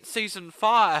it ain't season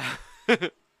 5.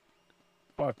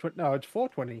 520? No, it's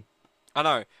 420. I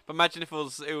know, but imagine if it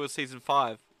was season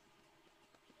 5.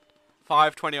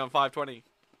 520 on 520.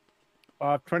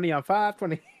 520 on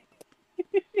 520.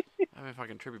 I mean,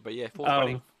 fucking trippy, but yeah,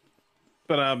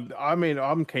 420. I mean,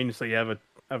 I'm keen to see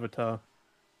Avatar.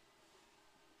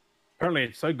 Apparently,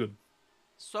 it's so good.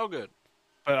 So good.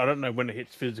 But I don't know when it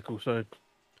hits physical, so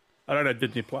I don't know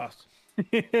Disney Plus.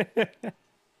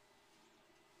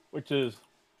 Which is,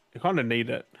 you kind of need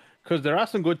it because there are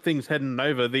some good things heading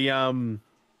over. The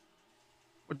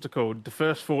what's it called? The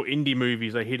first 4 indie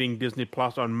movies are hitting Disney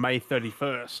Plus on May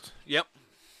 31st. Yep.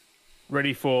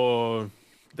 Ready for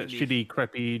that shitty,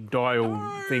 crappy dial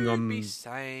thing on. Don't be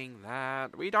saying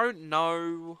that. We don't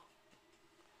know.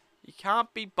 You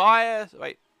can't be biased.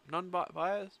 Wait,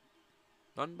 non-biased?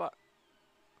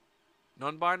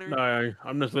 Non-binary? No,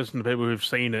 I'm just listening to people who've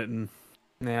seen it and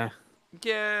nah.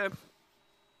 Yeah.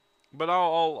 But I'll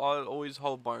always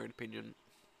hold my own opinion.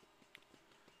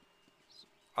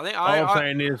 I think All I'm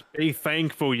saying is, be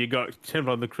thankful you got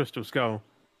Temple of the Crystal Skull.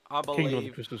 I Kingdom of the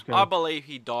Crystal Skull. I believe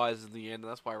he dies in the end,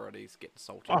 and that's why Roddy's getting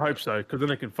salty. I hope so, because then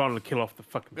they can finally kill off the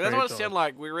fucking. That's what it sounded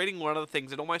like. We're reading one of the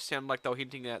things. It almost sounded like they were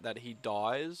hinting at that he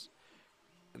dies,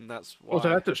 and that's why. Also,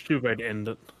 that's a stupid way to end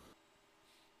it.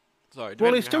 So,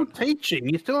 well, he's still teaching.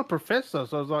 He's still a professor.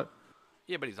 So I was like,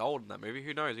 yeah, but he's old in that movie.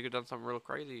 Who knows? He could have done something real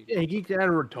crazy. Yeah, he gets out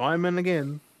of retirement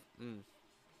again. Mm.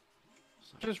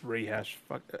 Just rehash.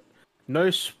 Fuck it. No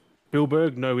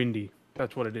Spielberg, no Indy.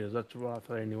 That's what it is. That's what I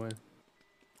thought anyway.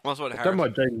 Well, that's what Harrison. Done by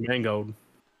James Mangold.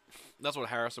 That's what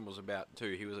Harrison was about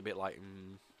too. He was a bit like,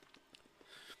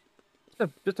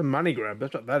 just a money grab.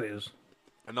 That's what that is.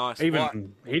 A nice. He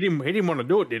didn't want to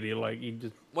do it, did he? Like he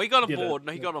just. Well, he got on board.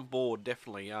 No, he got on board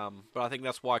definitely. But I think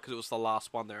that's why, because it was the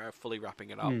last one. They're fully wrapping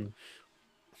it up.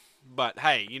 But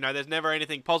hey, you know, there's never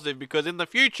anything positive, because in the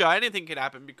future anything can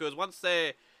happen, because once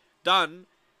they're done,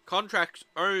 contracts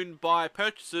owned by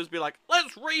purchasers be like,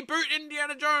 let's reboot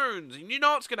Indiana Jones, and you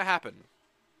know what's going to happen.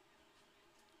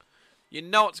 You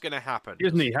know what's going to happen.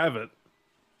 Disney have it.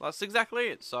 That's exactly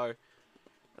it. So,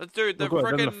 dude,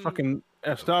 the fucking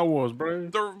Star Wars, bro.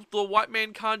 The White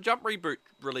Man Can't Jump reboot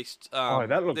released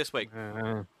this week.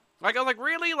 Like, I was like,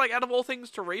 really? Like, out of all things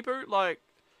to reboot? Like,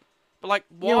 but like,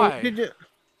 why? Yeah, I don't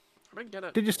get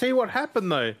it. Did you see what happened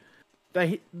though?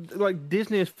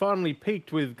 Disney has finally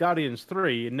peaked with Guardians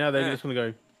 3, and now they're just gonna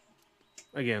go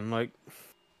again, like,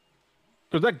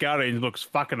 because that Guardians looks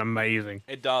fucking amazing.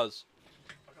 It does.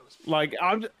 Like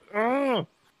I'm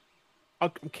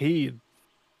keyed.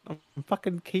 I'm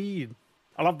fucking keyed.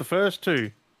 I love the first two,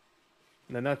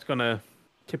 and then that's gonna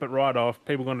tip it right off.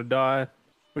 People gonna die,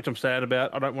 which I'm sad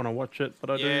about. I don't want to watch it, but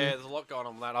I do. Yeah, there's a lot going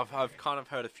on with that. I've kind of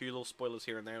heard a few little spoilers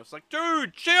here and there. It's like,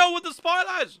 dude, chill with the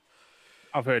spoilers.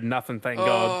 I've heard nothing, thank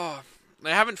God.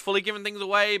 They haven't fully given things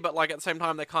away, but like at the same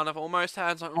time, they kind of almost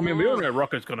had. Like, I mean, we all know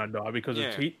Rocket's gonna die because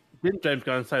didn't James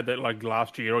Gunn say that like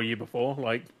last year or year before?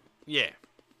 Like, yeah,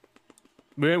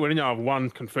 we only know of one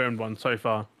confirmed one so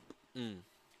far, and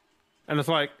it's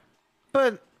like,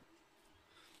 but.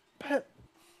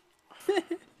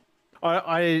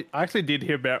 I actually did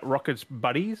hear about Rocket's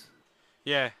buddies.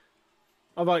 Yeah.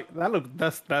 I was like,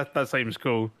 that seems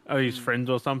cool. Are these friends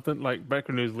or something? Like back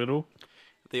when he was little.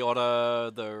 The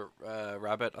otter, the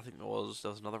rabbit. I think there was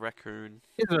another raccoon.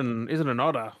 Isn't an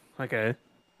otter? Okay.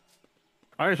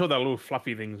 I only saw that little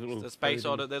fluffy things. The space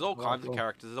otter. There's all kinds of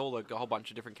characters. There's a whole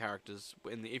bunch of different characters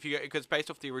in the because it's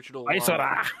based off the original. Space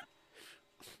otter.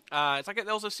 It's like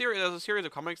there was a series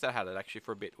of comics that had it actually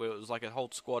for a bit, where it was like a whole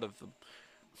squad of them.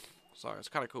 So it's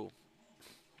kind of cool.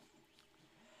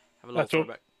 Have a little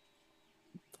throwback.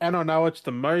 And I know it's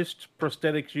the most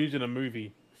prosthetics used in a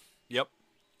movie. Yep.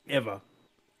 Ever.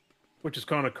 Which is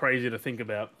kind of crazy to think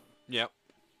about. Yep.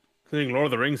 I think Lord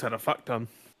of the Rings had a fuck ton.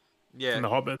 Yeah. And The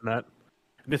Hobbit and that.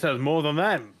 This has more than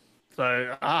that.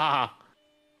 So,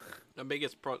 The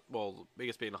biggest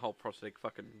being a whole prosthetic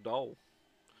fucking doll.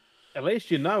 At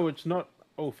least you know it's not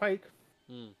all fake.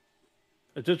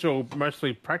 It's just all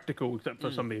mostly practical, except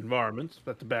for some of the environments.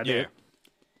 That's about it.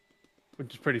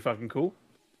 Which is pretty fucking cool.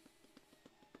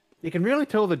 You can really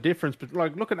tell the difference, but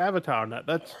like, look at Avatar and that.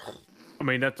 That's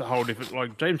a whole different.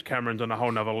 Like James Cameron's on a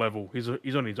whole nother level. He's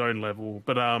on his own level.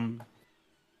 But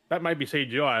that may be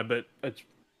CGI, but it's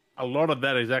a lot of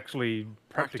that is actually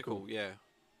practical. Yeah.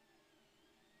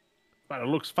 But it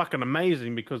looks fucking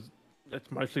amazing because it's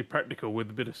mostly practical with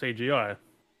a bit of CGI.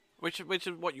 Which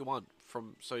is what you want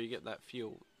so you get that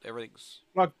feel. Everything's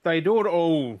like they do it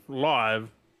all live,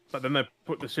 but then they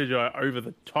put the CGI over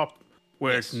the top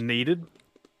where it's needed.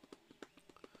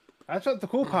 That's what the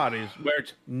cool part is, where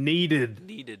it's needed.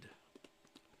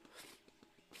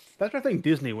 That's where I think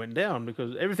Disney went down,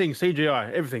 because everything's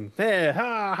CGI. Everything. There,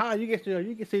 you get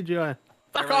CGI.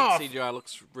 Fuck off! CGI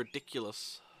looks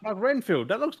ridiculous. Like Renfield,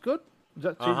 that looks good. Is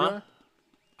that CGI?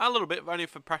 A little bit, only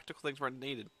for practical things where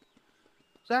needed.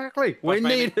 Exactly.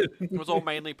 Needed. It was all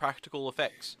mainly practical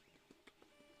effects.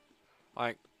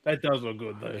 Like that does look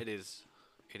good though. It is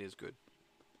good.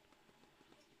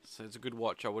 So it's a good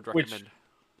watch. I would recommend.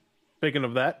 Speaking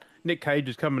of that, Nick Cage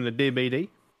is coming to DVD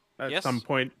at some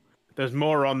point. There's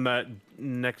more on that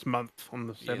next month on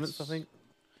the 7th, I think.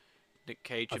 Nick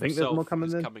Cage himself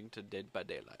is coming to Dead by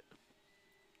Daylight.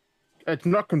 It's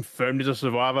not confirmed he's a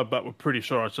survivor, but we're pretty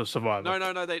sure it's a survivor.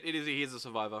 No, he is a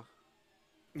survivor.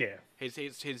 Yeah.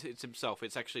 It's himself.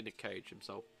 It's actually Nick Cage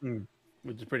himself. Mm.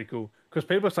 Which is pretty cool. Because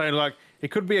people are saying, like, it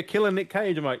could be a killer Nick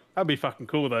Cage. I'm like, that'd be fucking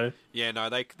cool, though. Yeah, no,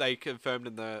 they confirmed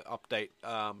in the update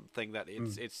thing that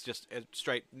Mm. it's just a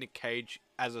straight Nick Cage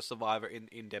as a survivor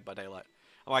in Dead by Daylight.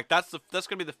 I'm like, that's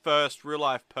gonna be the first real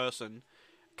life person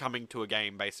coming to a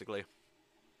game, basically.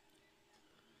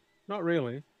 Not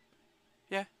really.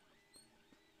 Yeah.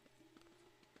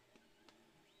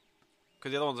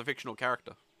 Because the other one's a fictional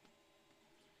character.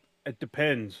 It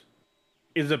depends.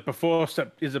 Is it before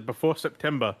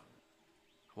September?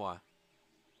 Why?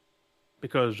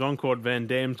 Because Jean-Claude Van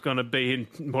Damme's gonna be in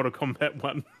Mortal Kombat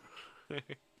 1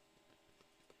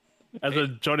 as a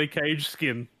Johnny Cage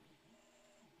skin.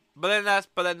 But then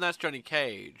that's Johnny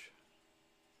Cage.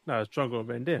 No, it's Jean-Claude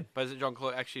Van Damme. But is it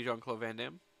Jean-Claude Van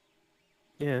Damme?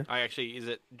 Yeah. Is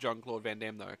it Jean-Claude Van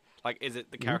Damme though? Like, is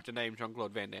it the character name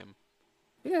Jean-Claude Van Damme?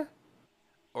 Yeah.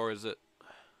 Or is it?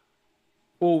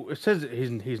 Well, it says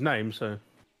his name, so.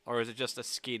 Or is it just a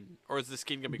skin? Or is the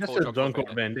skin gonna be That's called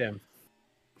Jean-Claude Van Damme.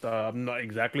 So I'm not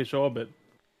exactly sure, but.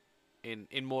 In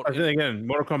Again,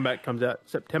 Mortal Kombat comes out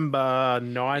September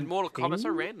 9th. In Mortal Kombat, so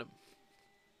random.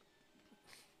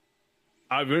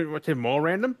 I would say more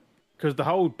random because the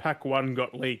whole pack 1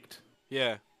 got leaked.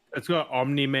 Yeah. It's got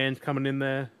Omni-Man's coming in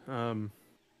there.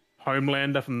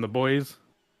 Homelander from The Boys.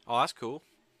 Oh, that's cool.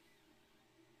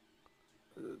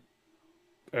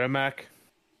 Ermac.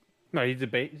 No, he's a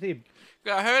beat. Is he?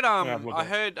 I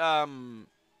heard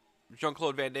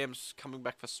Jean-Claude Van Damme's coming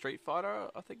back for Street Fighter.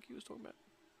 I think he was talking about.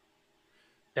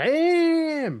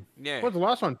 Damn. Yeah. What's the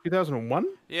last one? 2001.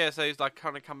 Yeah, so he's like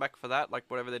kind of come back for that, like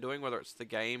whatever they're doing, whether it's the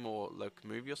game or the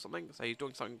movie or something. So he's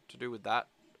doing something to do with that.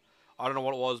 I don't know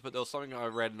what it was, but there was something I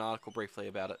read an article briefly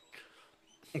about it.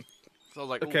 So I was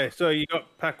like, okay, so you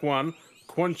got pack 1,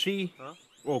 Quan Chi,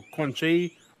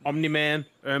 Omni-Man,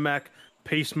 Ermac,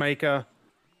 Peacemaker,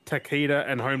 Takeda,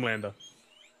 and Homelander.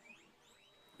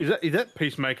 Is that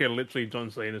Peacemaker literally John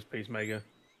Cena's Peacemaker?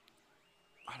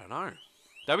 I don't know.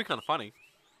 That'd be kind of funny.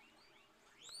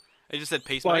 It just said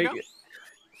Peacemaker? Like,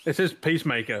 it says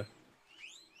Peacemaker.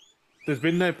 There's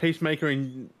been no Peacemaker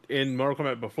in Mortal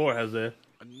Kombat before, has there?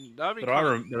 That'd be that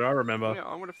I remember. Yeah,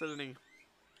 I wonder if there's any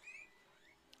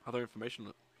other information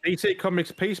on it. DC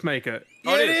Comics Peacemaker.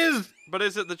 Oh, Yeah, it is! But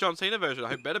is it the John Cena version? I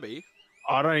hope it better be.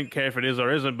 I don't care if it is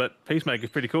or isn't, but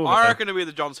Peacemaker's pretty cool. I reckon it'll be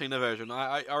the John Cena version.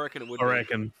 I reckon it would be. I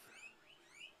reckon.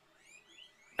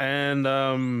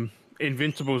 And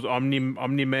Invincible's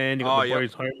Omni-Man. You got the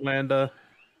Boys Homelander.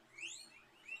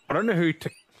 I don't know who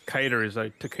Takeda is, though.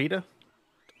 Takeda?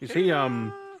 Is he,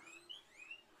 one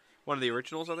of the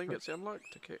originals, I think it sounded like.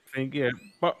 I think, yeah.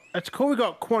 But it's cool we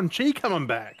got Quan Chi coming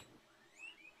back.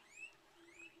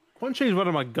 Quan Chi's one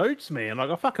of my goats, man. Like,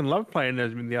 I fucking love playing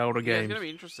as in the older games. It's going to be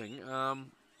interesting.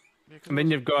 And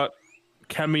then you've got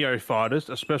cameo fighters,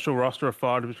 a special roster of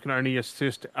fighters which can only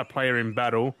assist a player in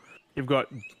battle. You've got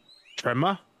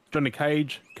Tremor, Johnny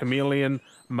Cage, Chameleon,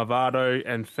 Movado,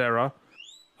 and Farah.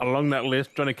 Along that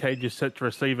list, Johnny Cage is set to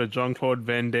receive a Jean-Claude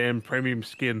Van Damme premium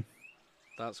skin.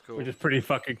 That's cool. Which is pretty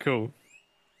fucking cool.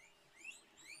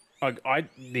 Like, I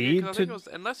need to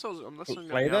unless I'm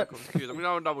play that. Confused. I mean,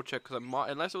 I'll double check because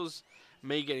unless it was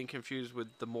me getting confused with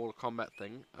the Mortal Kombat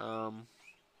thing.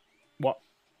 What?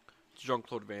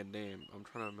 Jean-Claude Van Damme. I'm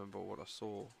trying to remember what I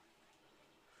saw.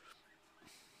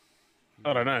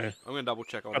 I don't know. I'm gonna double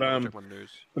check. I'll check my news.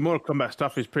 The Mortal Kombat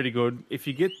stuff is pretty good. If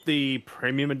you get the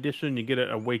premium edition, you get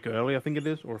it a week early, I think it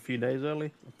is, or a few days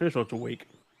early. I'm pretty sure it's a week.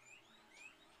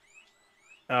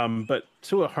 But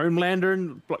to a Homelander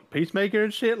and like Peacemaker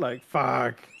and shit, like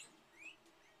fuck.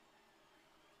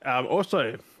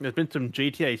 Also, there's been some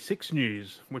GTA 6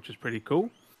 news, which is pretty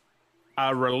cool.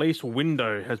 A release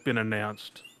window has been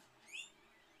announced.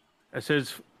 It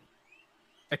says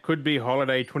it could be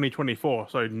holiday 2024,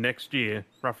 so next year,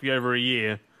 roughly over a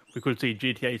year, we could see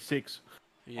GTA 6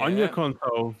 on your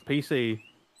console, PC.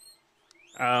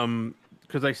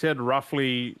 Because they said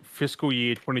roughly fiscal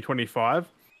year 2025,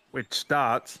 which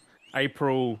starts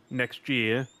April next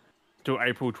year to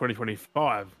April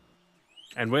 2025.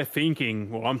 And we're thinking,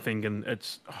 well, I'm thinking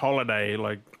it's holiday,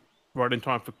 like right in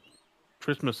time for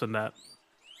Christmas and that.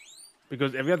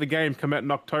 Because every other game come out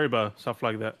in October, stuff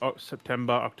like that. Oh,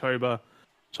 September, October.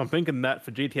 So I'm thinking that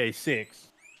for GTA 6.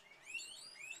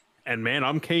 And man,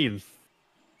 I'm keen.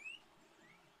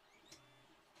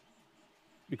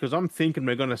 Because I'm thinking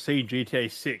we're going to see GTA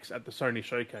 6 at the Sony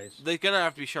Showcase. They're going to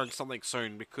have to be showing something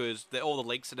soon because all the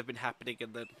leaks that have been happening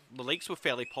and the leaks were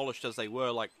fairly polished as they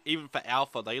were. Like, even for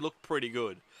Alpha, they look pretty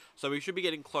good. So we should be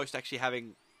getting close to actually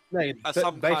having they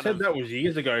said that was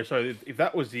years ago. So if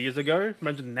that was years ago,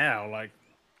 imagine now. Like,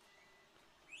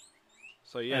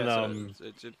 So yeah, And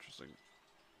it's interesting.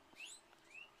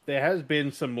 there has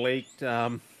been some leaked. There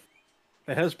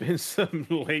has been some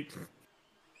leaked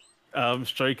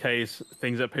showcase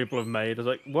things that people have made. It's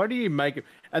like, why do you make it?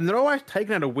 And they're always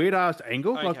taken at a weird ass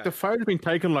angle. Okay. Like the phone's been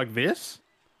taken like this,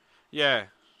 Yeah.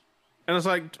 and it's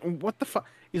like, what the fuck?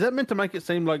 Is that meant to make it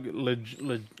seem like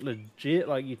legit?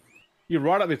 Like you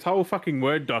write up this whole fucking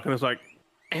Word doc, and it's like,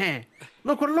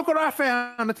 look what I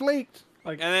found. It's leaked.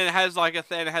 Like, And then it has like it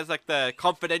has like the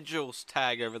confidentials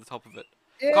tag over the top of it.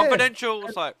 yeah. Confidential.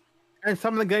 It's like, And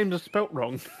some of the games are spelt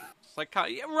wrong. it's like,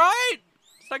 yeah, right.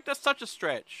 It's like that's such a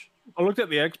stretch. I looked at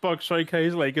the Xbox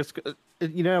showcase, like it's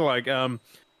you know, like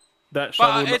that.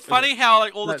 But it's funny how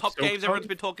like all the that top Silk games everyone's Road?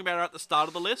 been talking about are at the start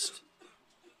of the list.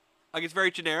 Like it's very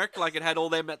generic. Like it had all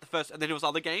them at the first, and then it was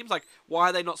other games. Like why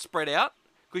are they not spread out?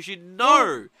 Because you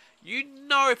know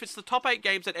if it's the top 8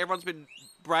 games that everyone's been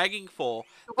bragging for,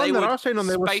 The they one that would I've seen on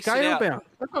there was space it out. Scalebound.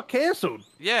 That got cancelled.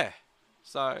 Yeah.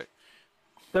 So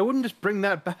They wouldn't just bring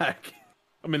that back.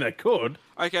 I mean, they could.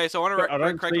 okay, so I want But to I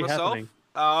don't correct see myself.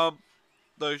 happening.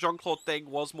 The Jean-Claude thing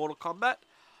was Mortal Kombat,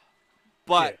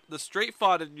 but Yeah. the Street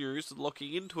Fighter news,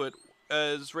 looking into it,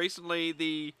 is recently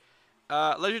the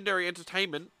Legendary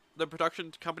Entertainment, the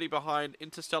production company behind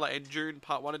Interstellar and Dune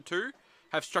Part 1 and 2,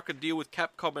 have struck a deal with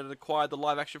Capcom and acquired the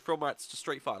live-action film rights to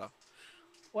Street Fighter.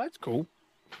 Well, that's cool.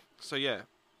 So yeah.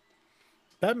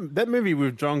 That movie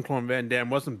with Jean-Claude Van Damme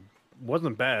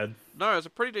wasn't bad. No, it's a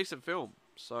pretty decent film,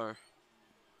 so...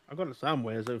 I got it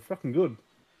somewhere, so it's fucking good.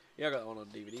 Yeah, I got that one on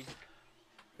DVD.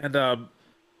 And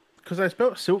because they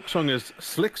spelled Silk Song as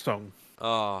Slick Song,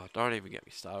 Oh, don't even get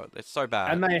me started. It's so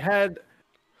bad. and they had.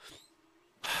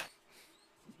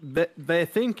 They're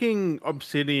thinking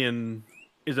Obsidian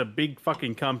is a big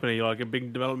fucking company, like a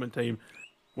big development team,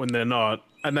 when they're not.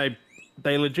 And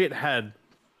they legit had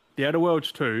The Outer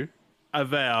Worlds 2,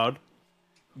 Avowed,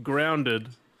 Grounded,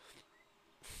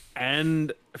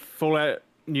 and Fallout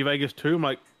New Vegas 2. I'm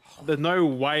like, there's no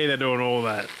way they're doing all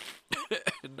that.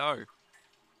 No.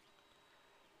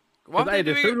 Why Hey, are they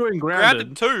they're still doing doing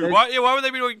Grounded. 2? They're- Why would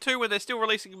they be doing 2 when they're still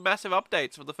releasing massive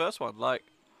updates for the first one? Like,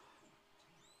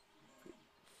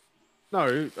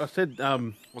 No, I said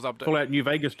was update? Fallout New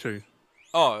Vegas 2.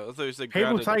 Oh, I thought you said People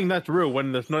Grounded. saying that's real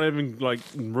when there's not even like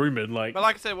rumored. Like, But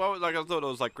like I said, I thought it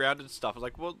was like Grounded stuff. I was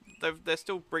like, well, they're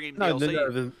still bringing no,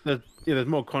 DLC. there's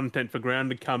more content for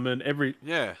Grounded coming. Everything.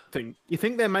 Yeah. You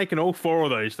think they're making all 4 of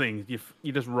those things?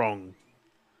 You're just wrong.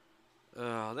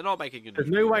 They're not making a There's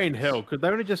new no way in games. hell because they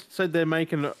only just said they're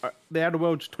making the Outer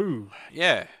Worlds 2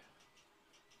 Yeah.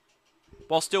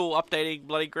 While still updating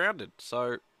bloody Grounded.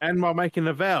 So, and while making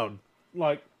Avowed.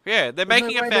 Like, yeah, they're there's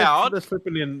making no a way they're Avowed,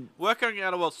 slipping in. working on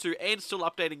Outer Worlds 2, and still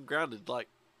updating Grounded. Like,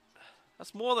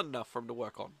 that's more than enough for them to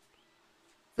work on.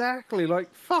 Exactly.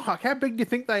 Like, fuck. How big do you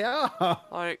think they are?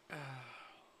 Like,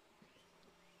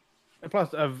 And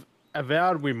plus,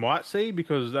 Avowed we might see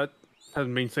because that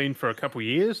hasn't been seen for a couple of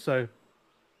years. So,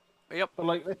 yep. but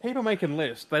like, the people making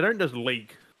lists, they don't just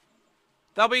leak.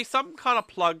 There'll be some kind of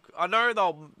plug. I know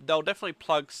they'll definitely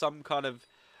plug some kind of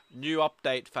new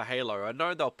update for Halo. I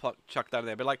know they'll chuck that in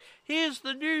there. But like, here's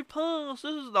the new pass.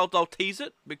 They'll tease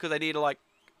it because they need to like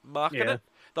market Yeah. it.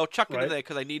 They'll chuck it in Right. there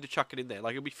because they need to chuck it in there.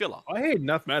 Like it'll be filler. I heard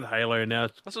nothing about Halo now.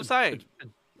 That's what I'm saying. It's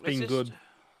It's been just good.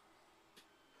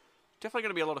 Definitely going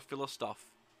to be a lot of filler stuff.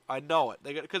 I know it.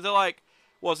 Because they're like,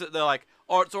 they're like,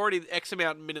 oh, it's already X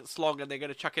amount of minutes long, and they're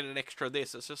going to chuck in an extra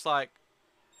this. It's just like,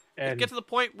 And get to the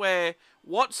point where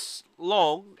what's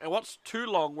long and what's too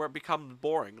long where it becomes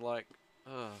boring. Like,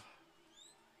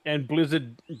 And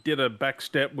Blizzard did a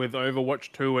backstep with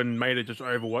Overwatch 2 and made it just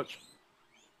Overwatch.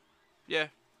 yeah.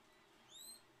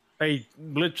 They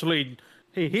literally,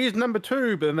 hey, here's number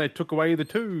 2, but then they took away the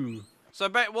 2. So,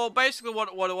 basically what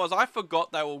it was, I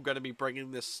forgot they were going to be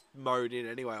bringing this mode in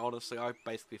anyway. Honestly, I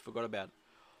basically forgot about it.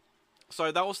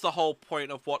 So that was the whole point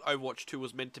of what Overwatch 2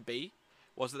 was meant to be,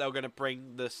 was that they were going to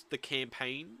bring the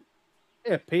campaign.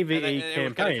 Yeah, PvE And it was going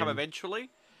to campaign. come eventually.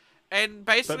 And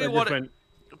But basically they what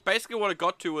just it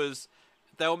got to was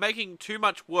they were making too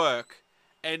much work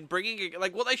and bringing it,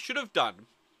 like what they should have done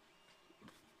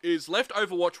is left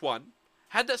Overwatch 1,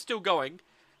 had that still going,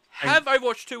 have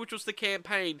Overwatch 2, which was the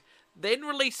campaign, then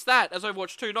release that as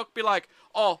Overwatch 2, not be like,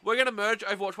 oh, we're going to merge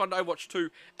Overwatch 1 to Overwatch 2,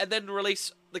 and then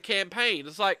release the campaign.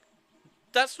 It's like,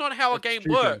 that's not how a game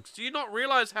stupid. works. Do you not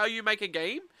realize how you make a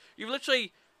game? You've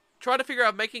literally tried to figure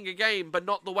out making a game, but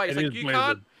not the way. It's It like,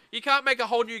 is you can't make a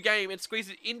whole new game and squeeze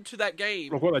it into that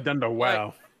game. Look what they've done to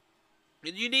WoW.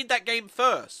 You need that game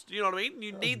first. You know what I mean?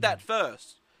 You need that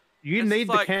first. You it's need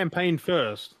the like- campaign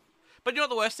first. But you know what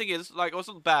the worst thing is? Like, it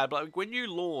wasn't bad, but like, when you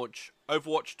launch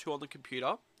Overwatch 2 on the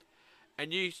computer,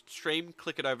 and you stream,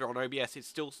 click it over on OBS, it's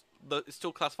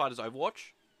still classified as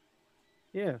Overwatch.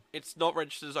 Yeah. It's not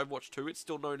registered as Overwatch 2. It's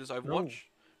still known as Overwatch. No.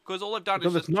 Because all they've done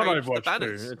Because is it's just not change the Overwatch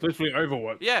banners. 2. It's literally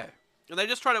Overwatch. Yeah. And they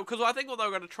just try to... Because I think what they were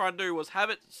going to try and do was have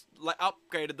it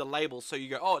upgraded the label so you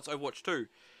go, oh, it's Overwatch 2.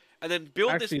 And then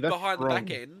build Actually, this that's behind the wrong.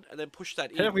 back end and then push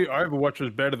that in. Technically, Overwatch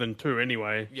was better than 2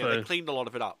 anyway. Yeah, so. they cleaned a lot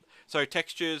of it up. So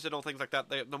textures and all things like that,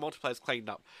 the multiplayer's cleaned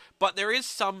up. But there is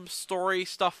some story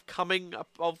stuff coming up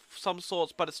of some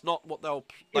sorts, but it's not what they'll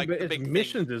like. Yeah, but the it's big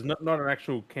missions, thing. is not an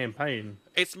actual campaign.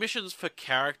 It's missions for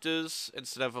characters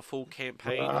instead of a full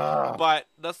campaign. Ah. But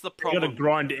that's the You problem. gotta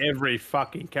grind every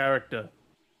fucking character.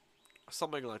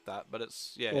 Something like that, but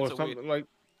it's Or it's a something weird. like.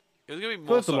 It was gonna be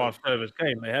more It's a so. live service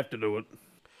game. They have to do it.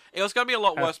 It was gonna be a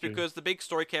lot Has worse to. because the big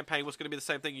story campaign was gonna be the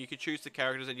same thing. You could choose the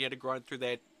characters and you had to grind through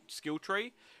their skill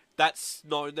tree. There's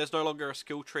no longer a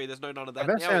skill tree. There's none of that.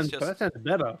 That Now sounds. it's just. That sounds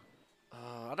better.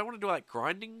 I don't want to do like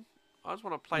grinding. I just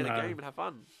want to play the No. game and have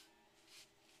fun.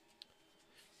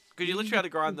 Because you literally had to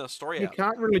grind the story You out.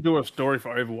 can't really do a story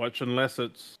for Overwatch unless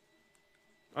it's.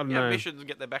 I don't know. Missions and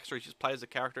get their backstory. You just play as a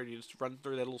character and you just run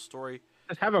through their little story.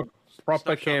 Just have a proper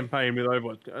Snapshot. campaign with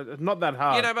Overwatch. It's not that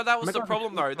hard. You know, but that was Make the like a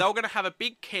problem though. short- They were going to have a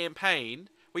big campaign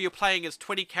where you're playing as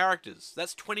 20 characters.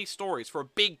 That's 20 stories for a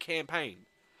big campaign.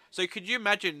 So could you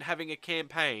imagine having a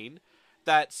campaign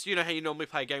that's, you know how you normally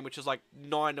play a game which is like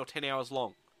 9 or 10 hours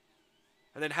long?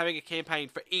 And then having a campaign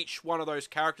for each one of those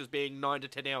characters being 9 to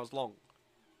 10 hours long.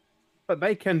 But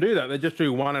they can do that. They just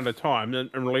do one at a time and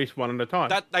release one at a time.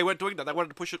 That they weren't doing that. They wanted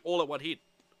to push it all at one hit.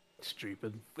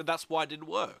 Stupid. And that's why it didn't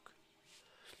work.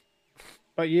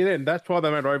 But yeah, then that's why they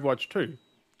made Overwatch 2.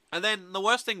 And then the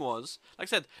worst thing was, like I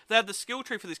said, they had the skill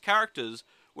tree for these characters,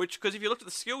 which, because if you looked at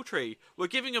the skill tree, we're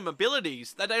giving them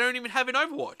abilities that they don't even have in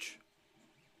Overwatch.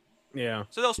 Yeah.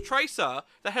 So there was Tracer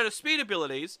that had her speed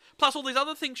abilities, plus all these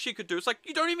other things she could do. It's like,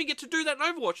 you don't even get to do that in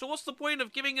Overwatch. So what's the point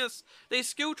of giving us these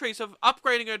skill trees of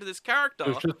upgrading her to this character?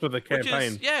 It was just for the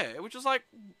campaign. Which is like,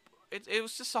 it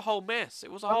was just a whole mess.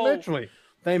 It was a Oh, whole... literally.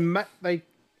 They got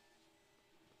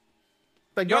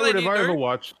what rid they of need to do?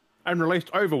 Overwatch and released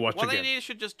Overwatch What again. they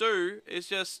should just do is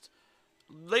just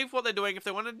leave what they're doing. If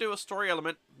they want to do a story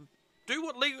element, do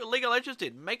what League of Legends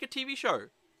did. Make a TV show.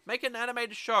 Make an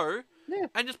animated show. Yeah.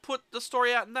 And just put the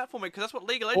story out in that format, because that's what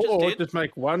League of Legends Or did. just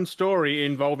make one story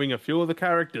involving a few of the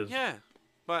characters. Yeah.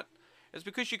 But it's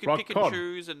because you can Like pick COD. and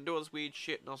choose and do all this weird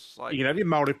shit, and I was just like... You can have your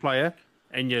multiplayer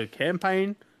and your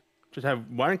campaign. Just have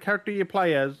one character you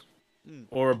play as,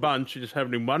 or a bunch. You just have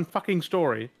it in one fucking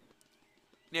story.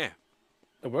 Yeah.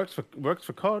 It works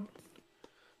for COD.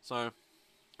 So...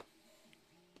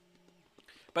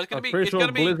 But it's I'm gonna be... pretty It's sure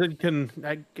gonna be... Blizzard can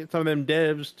get some of them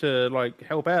devs to like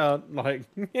help out. Like,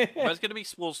 But it's going to be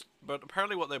small. But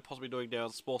apparently, what they're possibly doing now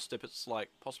is small snippets, like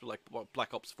possibly like what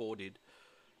Black Ops 4 did.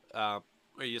 Where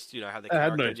you just have the It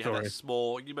had character. no And you have story. that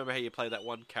small. You remember how you play that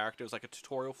one character? It was like a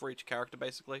tutorial for each character,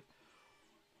 basically.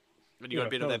 And you got a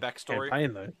bit of their backstory.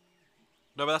 Campaign, though.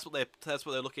 No, but that's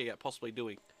what they're looking at possibly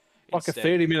doing. Like instead. a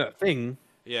 30-minute thing.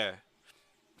 Yeah.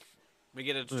 We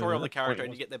get a tutorial of the that's character,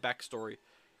 and you pointless. get their backstory.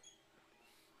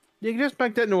 You can just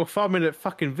make that into a 5-minute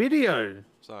fucking video.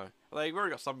 So they've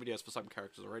already got some videos for some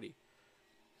characters already.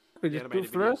 We just do it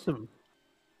animated for the rest of them.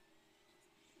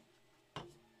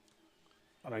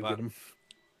 I don't But- get them.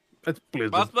 That's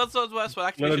Blizzard. But that's what Let them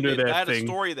Activision do did. their They had thing. a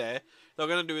story there. They were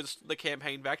going to do the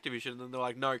campaign for Activision, and then they're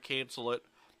like, no, cancel it.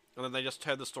 And then they just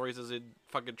turned the stories as in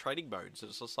fucking training modes. So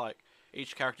it's just like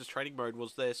each character's training mode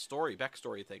was their story,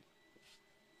 backstory thing.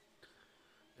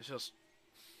 It's just...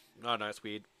 No, it's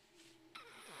weird.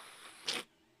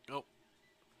 Oh.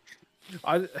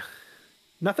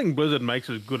 Nothing Blizzard makes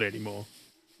is good anymore.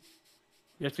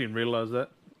 You have to realise that.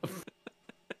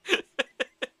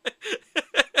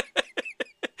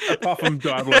 Apart from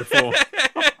Diablo 4.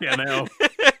 Yeah, now.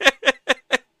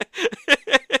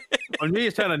 I knew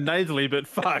you sounded nasally, but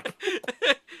fuck.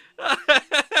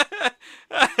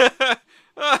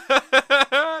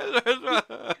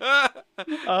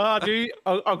 Dude,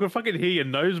 I could fucking hear your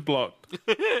nose blocked.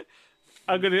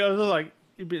 I was like,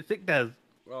 you're a bit sick, Daz.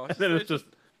 Well, And then it's just,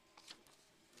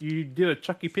 you did a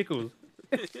Chucky Pickles.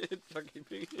 Chucky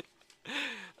P.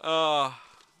 Oh.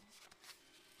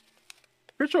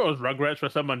 Pretty sure it was Rugrats for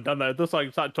someone done that. Just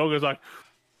like start talking, it's like,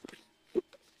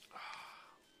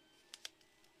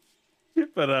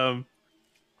 but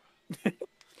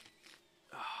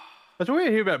that's what we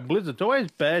hear about Blizzard. It's always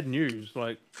bad news.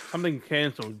 Like something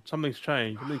cancelled, something's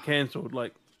changed, something cancelled.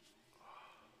 Like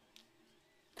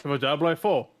for Diablo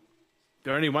 4,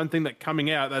 there's only one thing that's coming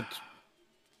out that's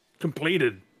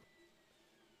completed.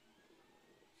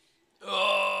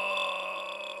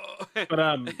 Oh. But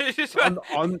on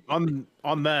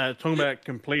that, talking about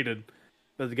completed,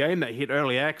 there's a game that hit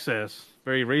early access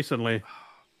very recently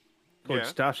called Yeah.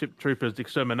 Starship Troopers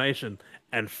Extermination,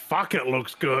 and fuck, it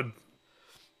looks good.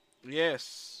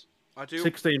 Yes, I do.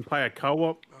 16-player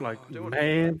co-op, like I do want-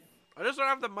 man. I just don't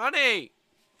have the money.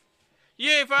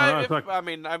 Yeah, I know, it's like, I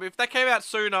mean, if that came out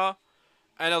sooner,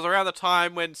 and it was around the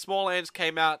time when Small Lands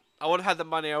came out, I would have had the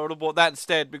money. I would have bought that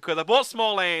instead because I bought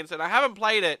Small Lands and I haven't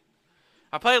played it.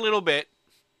 I played a little bit.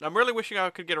 I'm really wishing I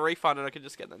could get a refund and I could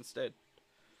just get that instead.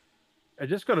 it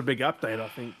just got a big update, I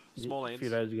think, Small a Lands. few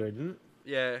days ago, didn't it?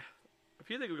 Yeah, a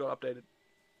few things got updated.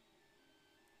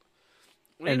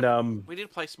 We need to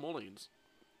play Small Lands.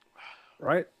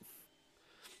 Right?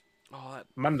 Oh, that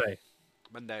Monday.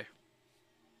 Monday.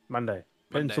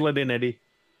 Pencil it in, Eddie.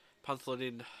 Pencil it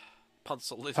in.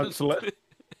 Pencil it.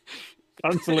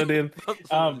 Pencil it in.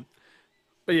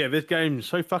 But yeah, this game's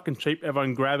so fucking cheap.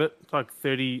 Everyone grab it. It's like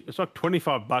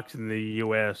 $25 in the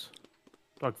US.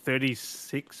 It's like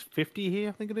 $36.50 here,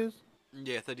 I think it is.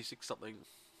 Yeah, 36 something.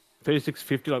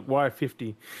 $36.50, like why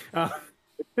 50?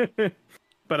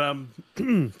 But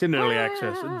it's in early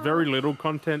access. It's very little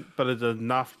content, but it's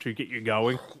enough to get you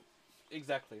going.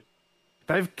 Exactly.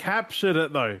 They've captured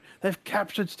it though. They've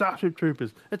captured Starship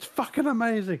Troopers. It's fucking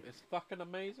amazing. It's fucking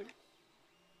amazing.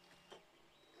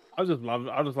 I just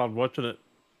love watching it.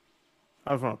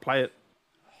 I just want to play it.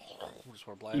 I just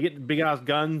want to play You get big ass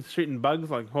guns shooting bugs,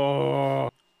 like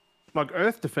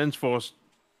Earth Defense Force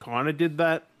kind of did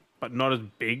that, but not as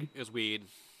big. It was weird.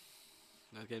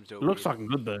 Those games do it It looks weird. fucking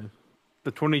good though.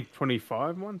 The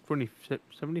 2025 one,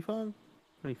 2075,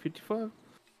 2055.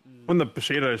 When the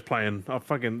Bushido's playing,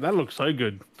 that looks so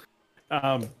good.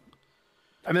 And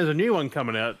there's a new one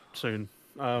coming out soon.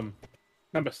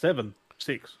 Number 7.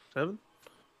 There's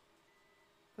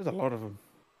a lot of them.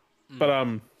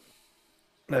 But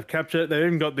they've captured. They've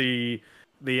even got the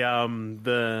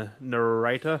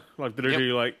narrator, like the dude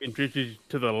who like introduces you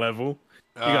to the level.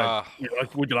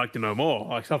 Would you like to know more?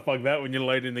 Like stuff like that when you're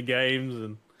late in the games,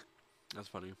 and that's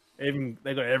funny. Even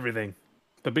they got everything.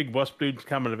 The big wasp dudes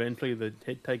coming eventually. The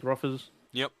head taker offers.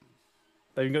 Yep.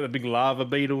 They even got the big lava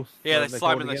beetles. Yeah, they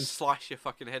slime and they slice your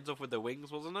fucking heads off with their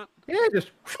wings, wasn't it? Yeah, just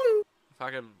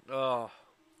fucking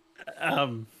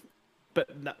But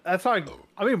that's like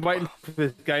I've been waiting for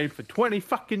this game for 20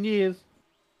 fucking years.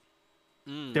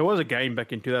 There was a game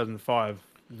back in 2005,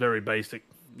 very basic.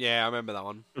 Yeah, I remember that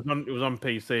one. It was on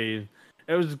PC.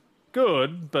 It was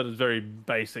good, but it's very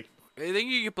basic. I think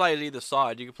you could play it either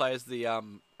side. You could play as the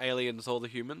aliens or the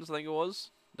humans. I think it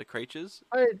was the creatures.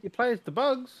 You play as the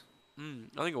bugs.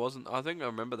 I think it wasn't. I think I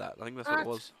remember that. I think that's what it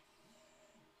was.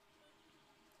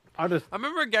 I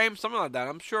remember a game, something like that.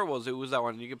 I'm sure it was. It was that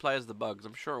one. You could play as the bugs.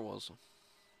 I'm sure it was.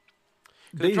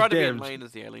 They tried to be in lane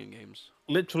as the alien games.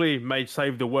 Literally made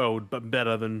Save the World, but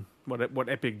better than what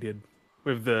Epic did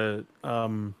with the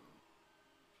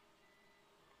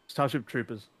Starship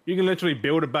Troopers. You can literally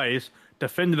build a base,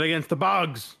 defend it against the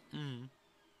bugs.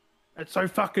 It's so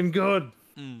fucking good.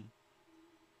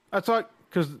 That's like,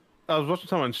 because I was watching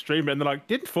someone stream it and they're like,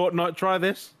 didn't Fortnite try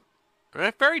this?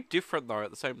 They're very different though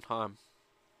at the same time.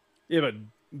 Yeah, but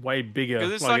way bigger.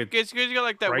 Because it's you got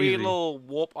like that crazy. weird little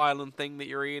warp island thing that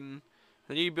you're in.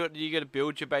 And you got to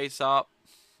build your base up.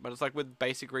 But it's like with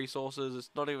basic resources. It's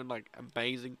not even like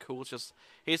amazing cool. It's just,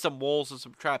 here's some walls and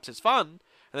some traps. It's fun.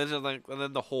 And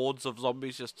then the hordes of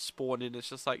zombies just spawn in. It's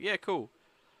just like, yeah, cool.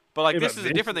 But like this is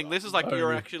a different thing. This is like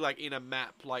you're actually like in a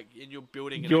map, like and you're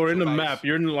building. You're in a map.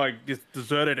 You're in like this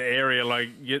deserted area. Like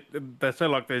they say,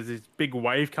 like there's this big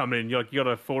wave coming in. You got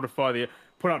to fortify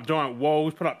put up giant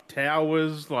walls, put up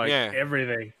towers, like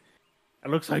everything. It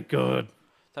looks like good.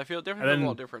 They feel different. And then a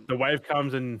lot different. The wave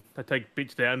comes and they take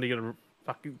bits down. You got to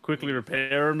fucking quickly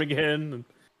repair them again. And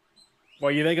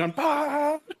while you're there going,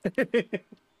 bah!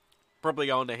 Probably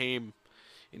going to him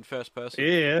in first person.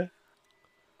 Yeah.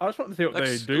 I just want to see what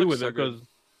they do with it because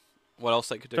what else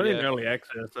they could do. It's in early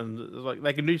access and it's like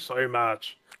they can do so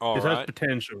much. This has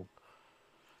potential.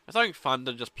 It's something fun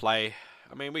to just play.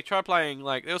 I mean, we tried playing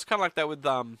like it was kind of like that with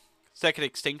Second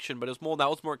Extinction, but it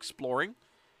was more exploring.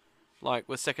 Like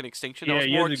with Second Extinction, it was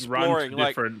more exploring,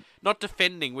 like not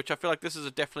defending, which I feel like this is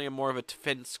definitely more of a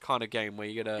defense kind of game where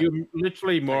you gotta. You're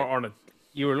literally more on it.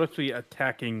 You were literally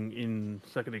attacking in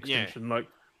Second Extinction, like.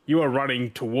 You are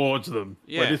running towards them.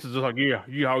 Yeah. Where this is just like you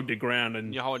hold your ground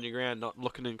and you're holding your ground, not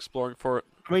looking and exploring for it.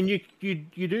 I mean, you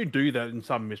do that in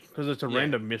some missions because it's a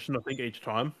random mission. I think each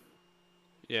time.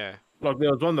 Yeah. Like there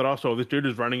was one that I saw. This dude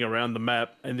is running around the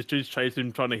map, and this dude's chasing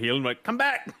him, trying to heal him. Like, come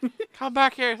back, come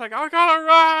back here! He's like, I gotta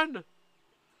run.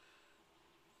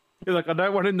 He's like, I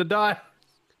don't want him to die.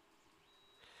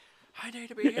 I need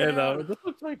to be And healed. this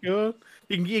looks so good.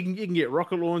 You can get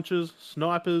rocket launchers,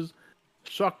 snipers,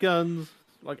 shotguns,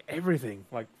 like everything.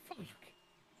 Like, fuck.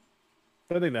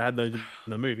 I don't think they had those in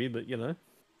the movie, but you know,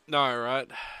 No, right?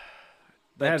 they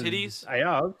They have had titties.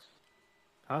 ARs.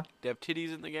 Huh? They have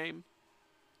titties in the game.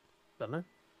 Don't know.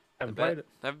 They Haven't played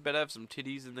it. better have some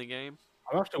titties in the game.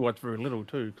 I've actually watched very little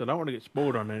too, so I don't want to get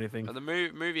spoiled on anything. And the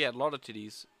movie had a lot of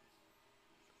titties.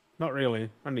 Not really.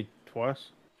 Only twice.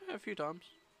 Yeah, a few times.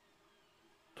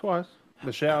 Twice.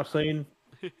 The shower scene,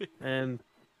 and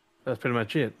that's pretty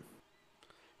much it.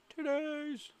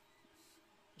 Titties.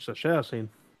 It's a shower scene.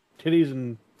 Titties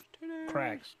and Titties.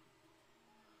 cracks.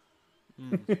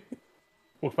 Mm.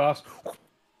 Walk fast.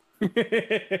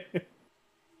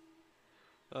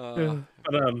 Uh,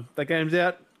 But the game's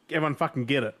out. Everyone fucking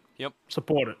get it. Yep.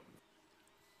 Support it.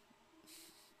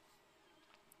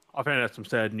 I found out some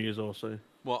sad news also.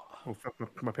 what? Oh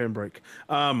fuck, my pen break.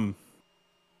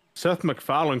 Seth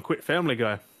MacFarlane quit Family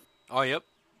Guy Oh, yep.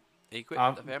 He quit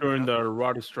the family. during Guy. the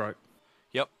writer's strike.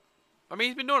 Yep. I mean,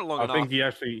 he's been doing it long I enough.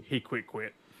 think he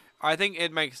quit. I think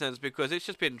it makes sense because it's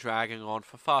just been dragging on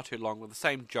for far too long with the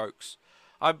same jokes.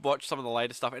 I've watched some of the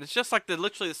later stuff, and it's just like they're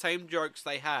literally the same jokes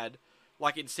they had,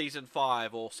 like in season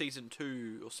 5 or season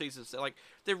 2 or season 6. Like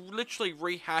they're literally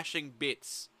rehashing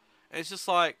bits, and it's just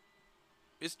like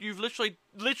you've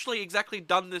literally exactly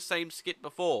done the same skit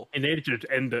before. He needed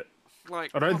to end it.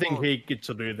 Like I don't come think on. he gets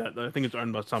to do that though. I think it's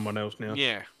owned by someone else now.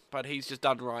 Yeah, but he's just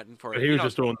done writing for But it. he You was know,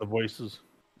 just doing the voices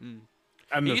and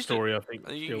He the used to- story. I think.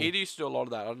 he Still. used to do a lot of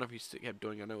that. I don't know if he still kept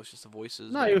doing it. I know it's just the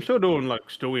voices. No, he was still doing like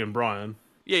Stewie and Brian.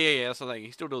 Yeah. That's the thing.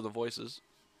 He still does the voices.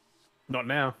 Not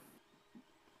now.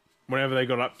 Whenever they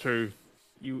got up to,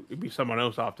 it'd be someone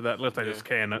else after that. Unless they Yeah. just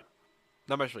can it.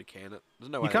 Not actually can it. There's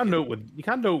no way You can't do it with. You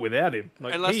can't do it without him.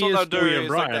 Like, Unless he all is they'll do Stewie and is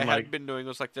Brian. like they had been doing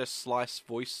was like just slice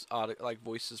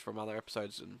voices from other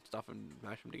episodes and stuff and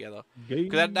mash them together.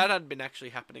 Because that had been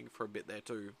actually happening for a bit there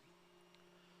too.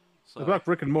 So It's like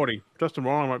Rick and Morty. Justin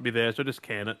Roiland won't be there, so just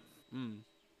can it.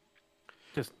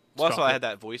 Just. well, that's stop why I it. had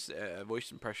that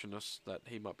voice impressionist that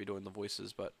he might be doing the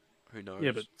voices, but who knows?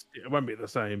 Yeah, but it won't be the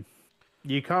same.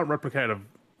 You can't replicate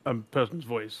a person's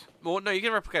voice. well, no, you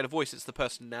can replicate a voice. It's the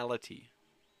personality.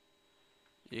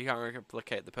 You can't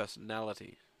replicate the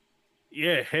personality.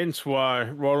 Yeah, hence why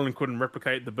Roland couldn't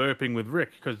replicate the burping with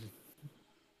Rick, because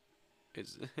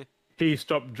It's he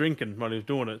stopped drinking while he was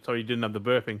doing it, so he didn't have the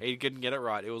burping. he couldn't get it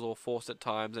right. It was all forced at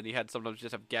times, and he had sometimes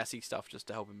just have gassy stuff just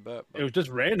to help him burp. It was just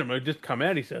random. It would just come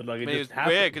out, he said. Like, it I mean, just it was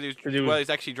happened. weird because he's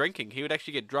actually drinking. He would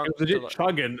actually get drunk. It was to, legit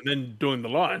chugging and then doing the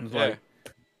lines. Like,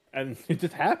 and it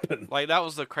just happened. like that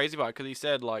was the crazy part because he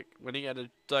said like when he had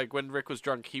when Rick was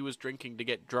drunk, he was drinking to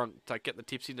get drunk to get the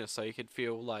tipsiness so he could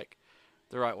feel like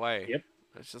the right way. Yep.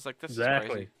 It's just like this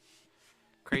Exactly. is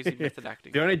crazy. Crazy method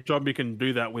acting. The only job you can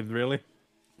do that with, really.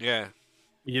 Yeah.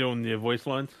 You're doing your voice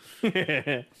lines.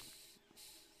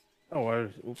 Oh,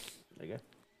 oops. There you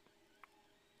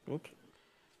go. Oops.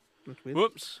 That's weird.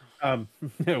 Whoops.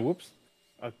 Yeah, whoops.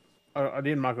 I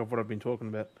didn't mark off what I've been talking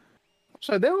about.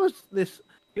 So there was this,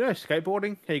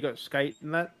 skateboarding? How you got skate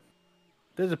and that?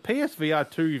 There's a PSVR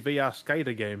 2 VR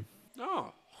skater game.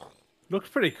 Oh. Looks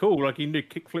pretty cool. Like, you can do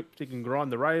kickflips, you can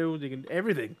grind the rails, you can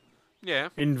everything. Yeah.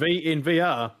 In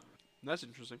VR. That's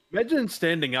interesting. Imagine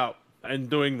standing up and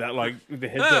doing that, like, with the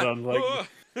headset on, like,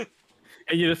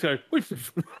 and you just go,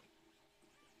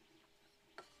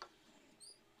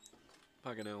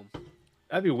 Fucking hell.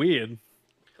 that'd be weird.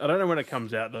 I don't know when it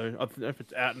comes out though. I don't know if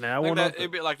it's out now or not.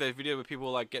 It'd be like those video where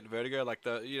people like get vertigo, like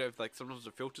like sometimes the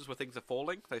filters where things are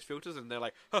falling, those filters, and they're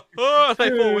like, oh, they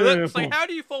fall with it. It's like, how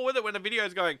do you fall with it when the video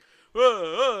is going,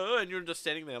 and you're just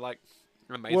standing there like,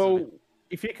 amazing. Well,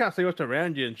 if you can't see what's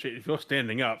around you and shit, if you're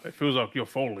standing up, it feels like you're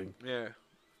falling. Yeah.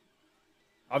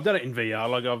 I've done it in VR.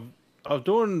 Like I was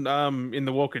doing in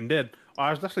The Walking Dead. I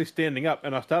was actually standing up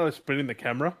and I started spinning the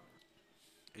camera,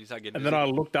 and then I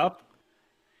looked up,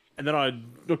 and then I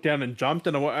looked down and jumped,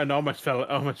 and I almost fell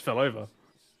over.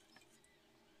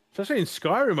 Especially in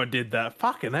Skyrim, I did that.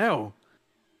 Fucking hell!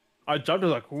 I jumped. I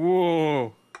was like,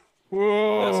 whoa,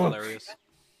 whoa. That's hilarious.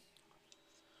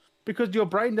 Because your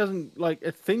brain doesn't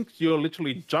it thinks you're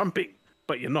literally jumping,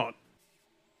 but you're not.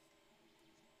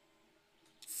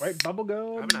 Great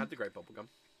bubblegum. I haven't had the great bubblegum.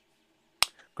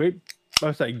 Great.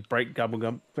 I say break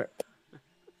bubblegum.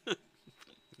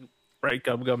 Break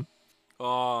bubblegum.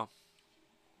 Oh.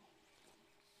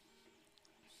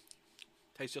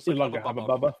 Tastes just You like like a Hubba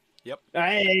hubba Bubba. bubba? Yep.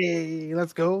 Hey,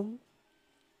 let's go.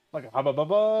 Like a hubba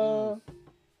bubba.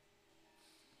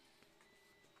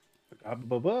 Like a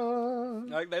hubba bubba.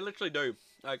 Like they literally do.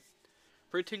 Like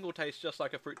fruit tingle tastes just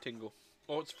like a fruit tingle.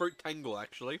 Or it's fruit tangle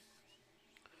actually.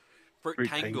 Fruit Fruit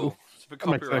Tangle. Tangle. It's for That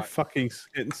makes no copyright. fucking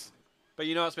sense. But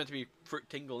you know it's meant to be Fruit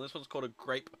Tingle. This one's called a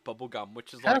grape bubblegum,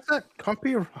 which is How's like... that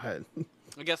copyright?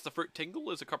 I guess the Fruit Tingle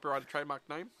is a copyrighted trademark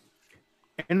name.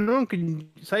 And no one can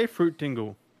say Fruit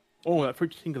Tingle. Oh, that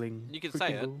fruit tingling. You can fruit say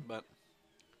tingle. it, but...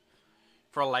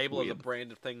 For a label as a Weird.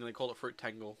 branded thing, they call it Fruit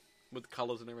Tangle. With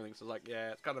colours and everything, so it's like,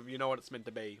 yeah, it's kind of, you know what it's meant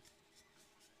to be.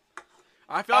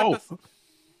 I feel like this...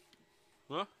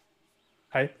 Huh?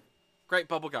 Hey. Grape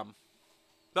bubblegum.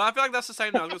 No, I feel like that's the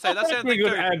same thing. I was going to say, that's the same thing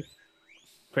good too. ad.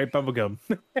 Great bubblegum.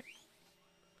 That's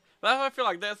what I feel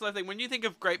like. That's the thing. When you think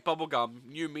of grape bubblegum,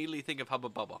 you immediately think of Hubba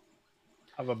Bubba.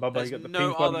 Hubba Bubba, There's you got the no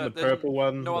pink one, other- the there's purple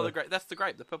one. No other grape. That's the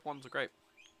grape. The purple one's a grape.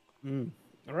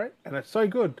 All right, and it's so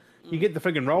good. You get the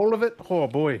friggin' roll of it. Oh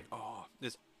boy, Oh,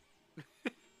 there's...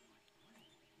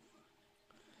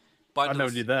 I never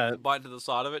did that. Bite into the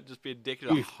side of it, just be a dick.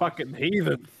 You fucking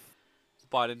heathen!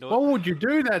 Bite into it. Why would you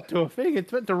do that to a thing?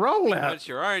 It's meant to roll When out. it's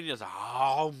your own, you just...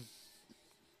 Oh.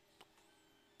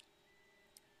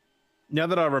 Now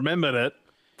that I remembered it,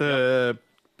 the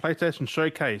PlayStation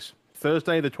Showcase,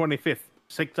 Thursday the 25th,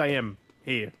 6 a.m.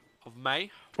 here. Of May?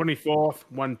 24th,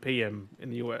 1 p.m. in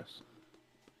the US.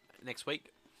 Next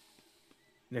week?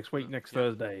 Next week, next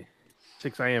Thursday,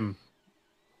 6 a.m.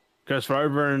 Goes for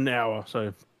over an hour,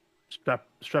 so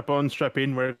strap on, strap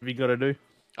in, whatever you got to do.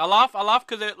 I laugh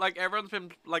because like everyone's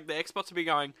been like the Xbox will be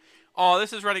going, oh,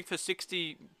 this is running for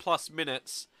 60 plus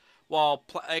minutes, while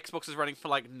Xbox is running for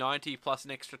like 90 plus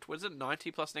an extra. Was it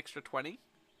 90 plus an extra 20?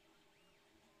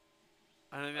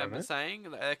 I don't think I've been saying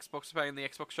the Xbox is saying the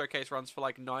Xbox Showcase runs for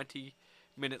like 90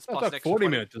 minutes plus That's an like extra 40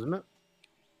 20. minutes, isn't it?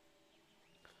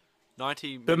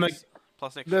 90 Then minutes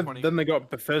plus an extra 20. Then they got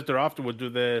Bethesda afterwards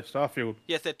with their Starfield.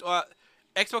 Yes,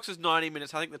 Xbox is 90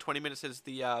 minutes. I think the 20 minutes is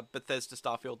the Bethesda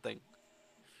Starfield thing.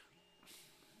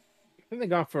 I think they're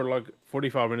going for like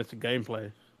 45 minutes of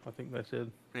gameplay. I think they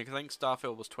said. Yeah, 'cause I think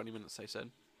Starfield was 20 minutes. They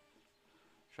said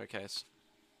Showcase.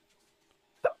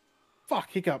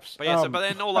 Fuck hiccups. But yeah, but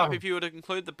then all up, if you were to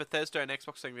include the Bethesda and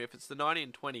Xbox thing, if it's the 90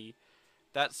 and 20,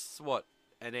 that's what,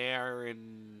 an hour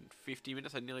and 50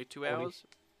 minutes, like nearly 2 hours?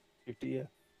 50, yeah.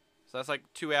 So that's like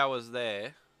 2 hours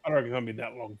there. I don't reckon it's going to be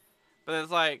that long. But then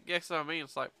it's like, yeah, so I mean,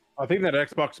 it's like... I think that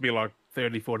Xbox will be like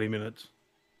 30, 40 minutes.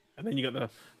 And then you got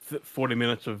the 40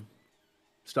 minutes of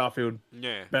Starfield.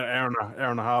 Yeah. About an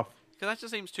hour and a half. Because that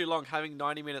just seems too long, having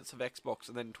 90 minutes of Xbox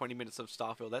and then 20 minutes of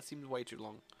Starfield. That seems way too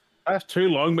long. That's too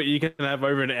long, but you can have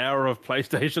over an hour of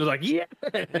PlayStation. It's like, yeah.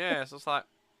 Yeah, so it's like...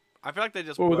 I feel like they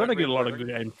just... Well, we're going to get a lot of good.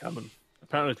 good games coming.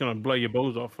 Apparently it's going to blow your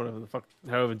balls off, whatever the fuck,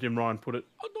 however Jim Ryan put it.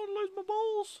 I don't lose my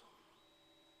balls.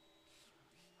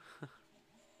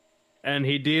 And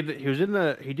he did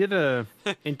a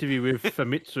interview with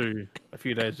Famitsu a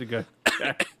few days ago.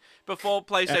 Before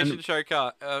PlayStation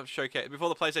Showcase. Before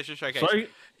the PlayStation Showcase. So,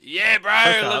 Yeah, bro,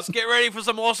 Showcase. let's get ready for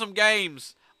some awesome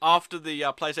games after the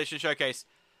PlayStation Showcase.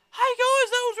 Hey guys,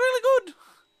 that was really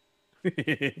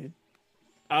good.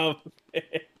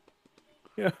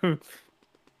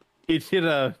 he did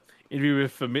a interview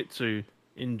with Famitsu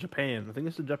in Japan. I think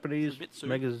it's a Japanese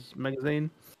Famitsu. magazine.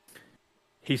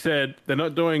 He said they're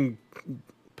not doing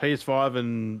PS5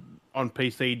 and on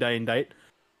PC day and date.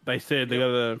 They said they're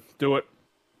gonna do it.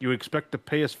 You expect a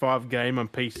PS5 game on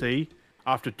PC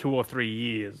after 2 or 3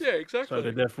 years. Yeah, exactly. So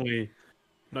they're definitely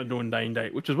not doing day and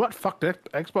date, which is what fucked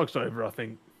Xbox over, I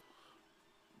think.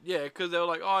 Yeah, because they were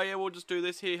like, oh yeah, we'll just do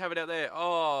this here, have it out there.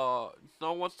 Oh, no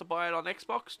one wants to buy it on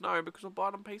Xbox? No, because we'll buy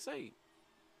it on PC.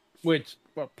 Which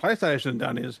what PlayStation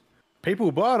done is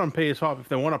people buy it on PS5 if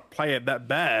they want to play it that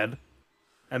bad,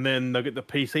 and then they'll get the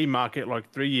PC market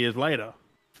like 3 years later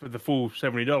for the full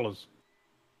 $70.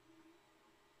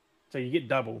 So you get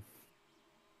double.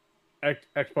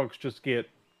 Xbox just get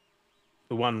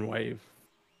the one wave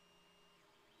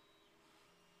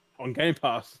on Game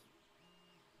Pass.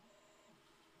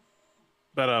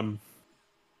 But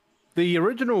the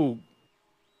original.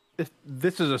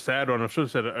 This is a sad one. I should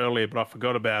have said it earlier, but I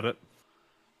forgot about it.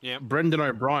 Yeah. Brendan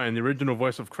O'Brien, the original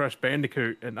voice of Crash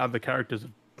Bandicoot and other characters,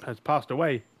 has passed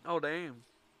away. Oh, damn.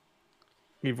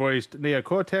 He voiced Neo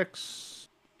Cortex.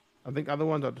 I think other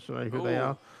ones. I just don't know who they Ooh.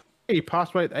 are. He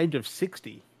passed away at the age of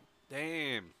 60.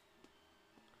 Damn.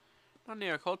 Not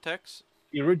Neo Cortex.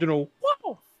 The original.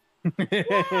 Wow.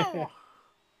 Wow.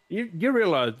 You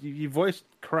realize you voiced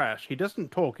Crash. He doesn't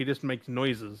talk. He just makes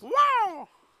noises. Wow.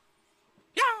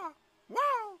 Yeah. Wow.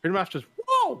 Pretty much just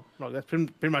whoa. Like that's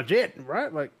pretty much it,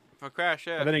 right? Like. For Crash,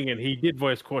 yeah. But then again, he did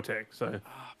voice Cortex, so.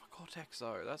 Ah, but Cortex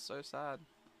though, that's so sad.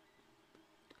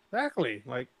 Exactly.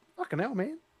 Like, fucking hell,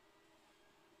 man.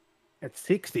 At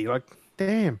 60, like,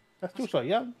 damn. That's still so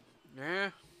young.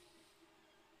 Yeah.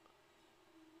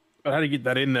 I had to get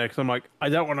that in there because I'm like, I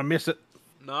don't want to miss it.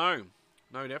 No,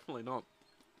 no, definitely not.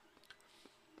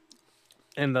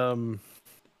 And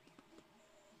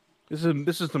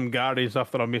this is some Guardian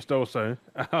stuff that I missed also.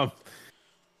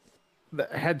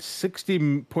 That had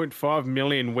 60.5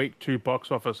 million week 2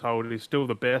 box office hold is still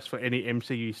the best for any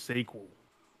MCU sequel.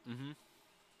 Mm-hmm.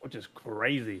 Which is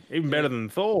crazy. Even better than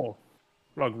Thor.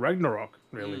 Like Ragnarok,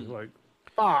 really. Like,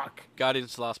 fuck.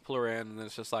 Guardians the last pull around, and then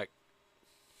it's just like,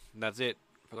 that's it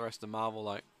for the rest of Marvel.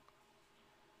 Like,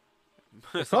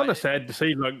 it's kind of sad to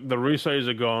see, like, the Russos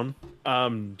are gone.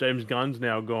 James Gunn's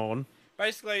now gone.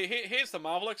 Basically, here's the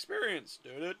Marvel experience.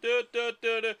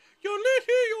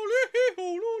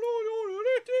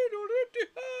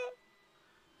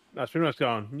 That's pretty much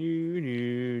gone.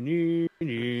 The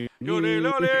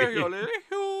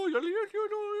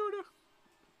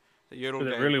yodel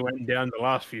It game. really went down the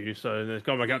last few, so it's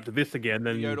gone back up to this again,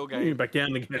 then yodel game. back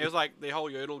down again. It was like the whole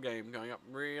yodel game going up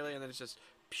really, and then it's just,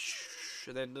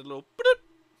 and then the little.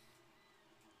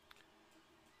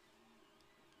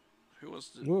 Who wants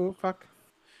to? Oh fuck!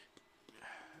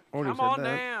 Come on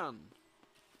down.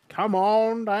 Come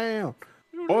on down.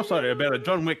 Also, about a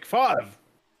John Wick 5.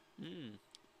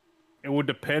 It would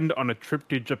depend on a trip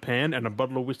to Japan and a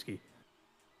bottle of whiskey.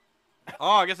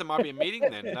 Oh, I guess it might be a meeting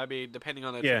then. That'd be depending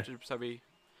on the Yeah. trip. So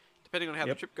depending on how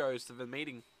the trip goes to the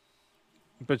meeting.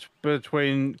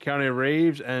 Between Keanu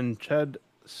Reeves and Chad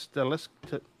Chad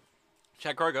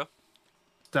Kroger.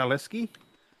 Stahelski?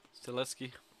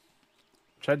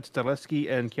 Chad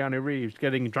Stahelski and Keanu Reeves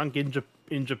getting drunk in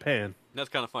Japan. That's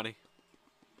kind of funny.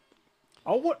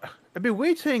 Oh, what? It'd be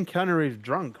weird seeing Keanu Reeves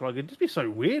drunk. Like, it'd just be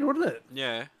so weird, wouldn't it?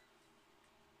 Yeah.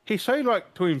 He's so,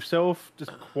 like, to himself,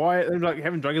 just quiet, and, like,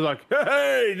 having drunk, he's like,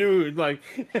 hey, dude, like...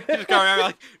 He's just going around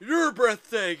like, you're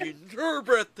breathtaking,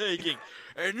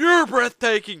 and you're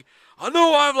breathtaking. I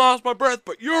know I've lost my breath,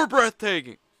 but you're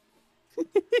breathtaking.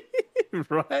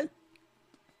 Right? It'd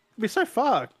be so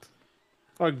fucked.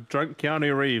 Like, drunk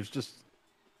Keanu Reeves, just...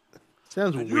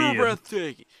 Sounds weird. You're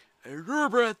breathtaking, and you're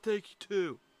breathtaking,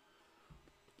 too.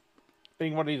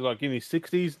 Being what he's like in his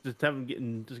 60s,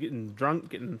 getting drunk,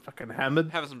 getting fucking hammered.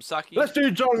 Having some sake. Let's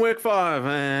do John Wick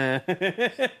 5.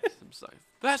 Some sake.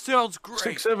 That sounds great.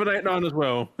 6, 7, 8, 9 as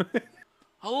well.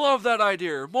 I love that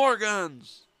idea. More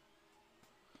guns.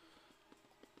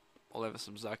 I'll have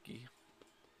some sake.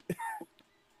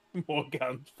 More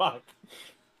guns. Fuck.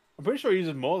 I'm pretty sure he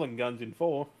uses more than guns in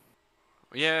 4.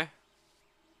 Yeah.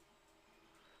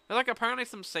 There's like apparently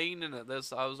some scene in it.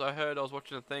 I was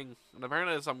watching a thing, and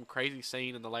apparently there's some crazy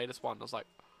scene in the latest one. I was like,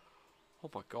 oh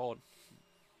my god.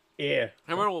 Yeah.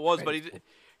 I don't remember what it was, but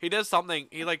he does something.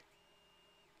 I can't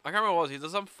remember what it was. He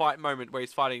does some fight moment where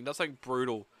he's fighting. He does something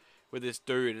brutal with this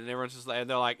dude, and everyone's just like, and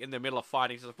they're like in the middle of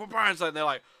fighting. So and they're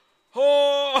like,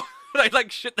 oh, they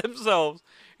like shit themselves.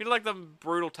 You know, like the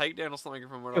brutal takedown or something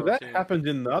from what I was That seeing. happens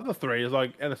in the other 3. It's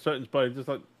like at a certain spot, just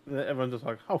like everyone's just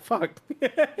like, oh fuck.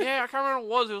 Yeah, I can't remember what it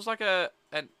was. It was like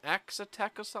an axe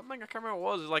attack or something. I can't remember what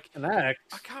it was. It was like An axe.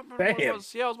 I can't remember what it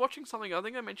was. Yeah, I was watching something. I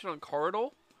think I mentioned on Corridor.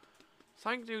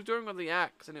 Something he was doing with the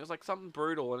axe, and it was like something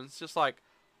brutal, and it's just like,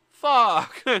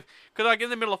 fuck. Because like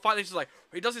in the middle of fighting, he's just like,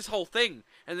 he does this whole thing,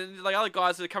 and then like other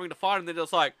guys that are coming to fight him, they're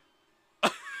just like,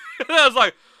 and I was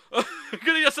like,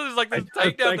 because he just does like this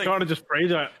takedown They thing. kind of just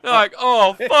freeze out. They're like,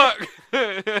 oh fuck,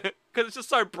 because it's just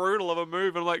so brutal of a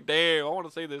move, and I'm like, damn, I want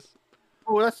to see this.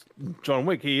 Oh, that's John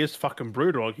Wick. He is fucking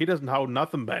brutal. Like, he doesn't hold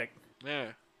nothing back. Yeah.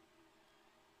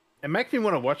 It makes me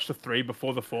want to watch the 3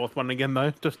 before the 4th one again,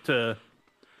 though, just to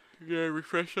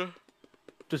Refresher.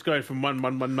 just go from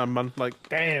one, like,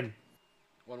 damn.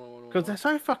 Because they're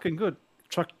so fucking good.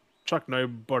 Chuck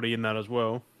Nobody in that as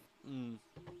well.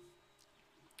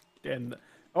 And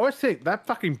I always think that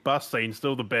fucking bus scene's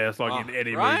still the best, like in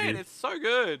any right? movie. It's so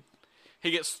good.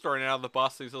 He gets thrown out of the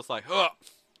bus, and he's just like, oh,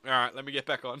 alright, let me get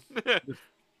back on.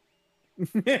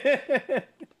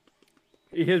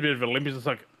 He has a bit of a limp. He's just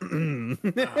like,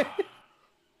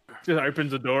 just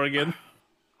opens the door again.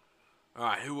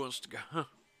 Alright, who wants to go?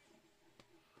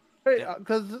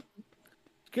 Because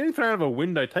getting thrown out of a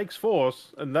window takes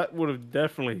force, and that would have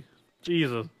definitely,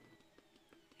 Jesus,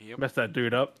 messed that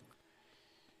dude up.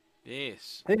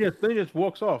 Yes. He just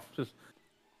walks off, just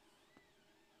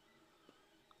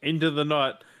into the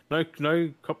night. No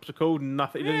cops are called.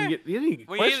 Nothing. Yeah. He doesn't get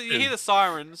Well, questioned. you hear the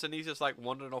sirens, and he's just like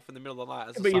wandering off in the middle of the night.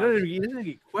 As the but sirens. he doesn't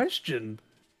get questioned.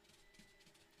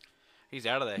 He's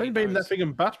out of there. Maybe being that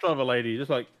freaking bus driver lady, just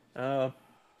like, like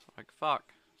fuck.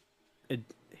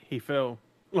 He fell.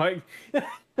 Like, that's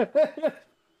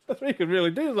what you could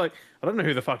really do. Is like, I don't know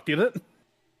who the fuck did it.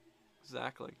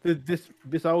 Exactly. This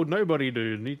old nobody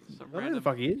dude. I don't know who random- the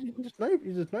fuck he is. He's just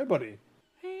nobody.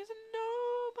 He's a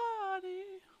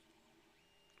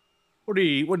What do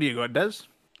you got, Des?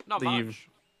 Not That you've much.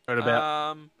 heard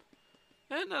about?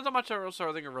 And not much else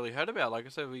I think I've really heard about. Like I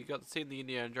said, we got to see the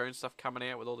Indiana Jones stuff coming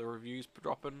out with all the reviews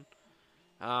dropping.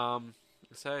 So, I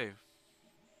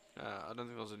don't think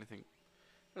there was anything.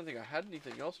 I don't think I had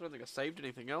anything else. I don't think I saved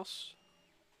anything else.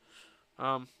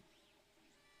 Um,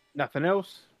 Nothing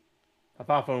else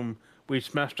apart from we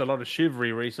smashed a lot of Chivalry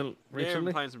yeah, I'm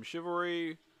recently. playing some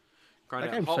Chivalry, grind That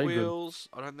out game's Hot so good. Wheels.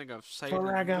 I don't think I've saved any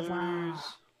Forever. news.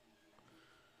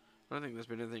 I don't think there's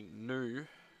been anything new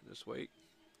this week.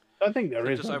 I think there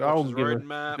So is. just Like, I'll Overwatch's give a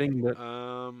roadmap. thing, but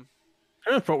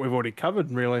that's what we've already covered,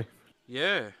 really.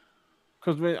 Yeah.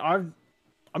 Because I'm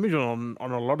usually on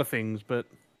a lot of things, but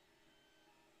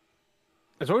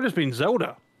it's all just been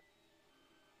Zelda.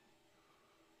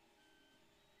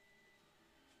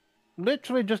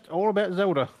 Literally just all about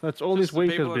Zelda. That's all Just this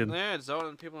week has people been. yeah, Zelda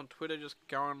and people on Twitter just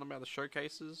going on about the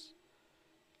showcases.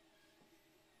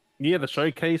 Yeah, the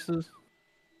showcases.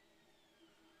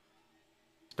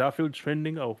 Starfield's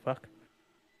trending. Oh, fuck.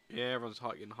 Yeah, everyone's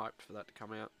getting hyped for that to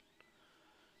come out.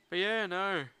 But yeah,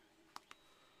 no.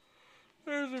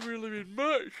 There hasn't really been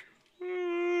much.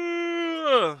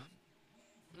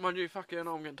 Mind you, fuck yeah,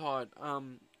 no, I'm getting tired. We're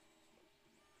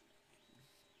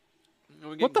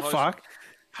getting What the close. fuck?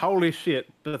 Holy shit.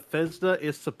 Bethesda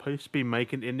is supposed to be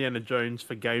making Indiana Jones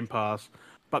for Game Pass,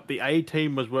 but the A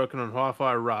team was working on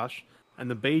Hi-Fi Rush, and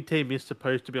the B team is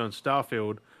supposed to be on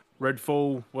Starfield.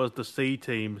 Redfall was the C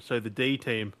team, so the D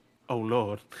team. Oh,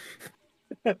 Lord.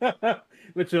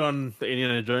 Which is on the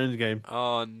Indiana Jones game.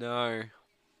 Oh no.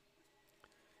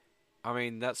 I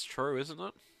mean, that's true, isn't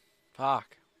it?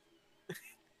 Fuck.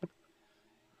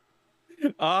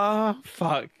 Ah,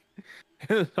 fuck.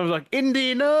 I was like,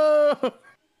 Indy, no!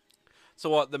 So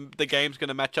what? The game's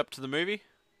gonna match up to the movie?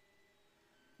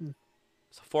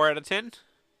 So 4 out of 10.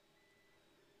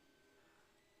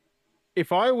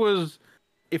 If I was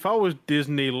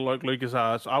Disney like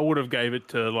LucasArts, I would have gave it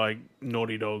to like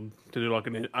Naughty Dog to do like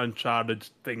an Uncharted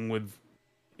thing with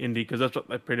Indy because that's what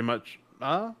they pretty much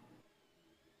are.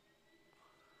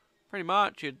 Pretty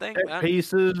much, you'd think Set that.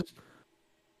 pieces.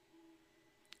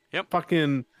 Yep.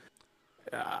 Fucking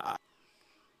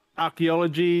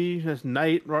archaeology. That's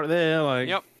Nate right there. Like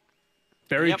Yep.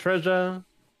 buried Yep. treasure.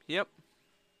 Yep.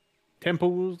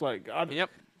 Temples. Like Yep.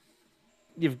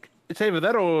 it's either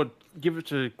that or give it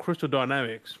to Crystal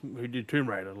Dynamics who did Tomb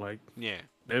Raider. Like Yeah.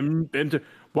 them two.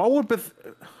 Why would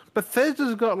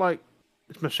Bethesda's got like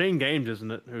it's Machine Games,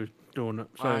 isn't it? Who's doing it?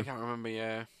 So I can't remember.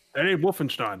 Yeah. they need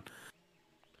Wolfenstein.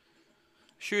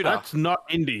 Shooter. That's not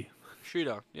indie.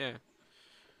 Shooter. Yeah.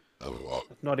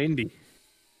 That's not indie.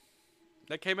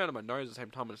 That came out of my nose at the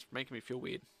same time, and it's making me feel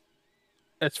weird.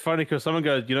 It's funny because someone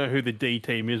goes, "You know who the D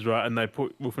team is, right?" And they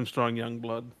put Wolfenstein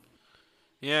Youngblood.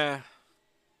 Yeah.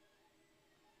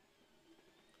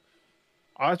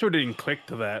 I still didn't click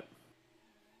to that.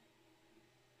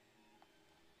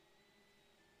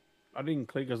 I didn't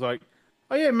click. I was like,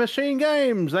 "Oh yeah, Machine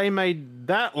Games. They made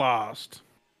that last."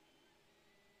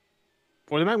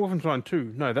 Well, they made Wolfenstein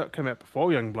 2. No, that came out before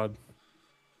Youngblood.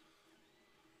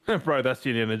 Bro, that's the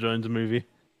Indiana Jones movie.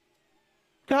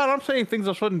 God, I'm seeing things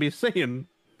I shouldn't be seeing.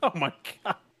 Oh my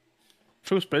god.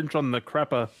 Phil Spencer on the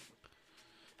crapper.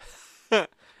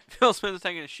 Phil Spencer's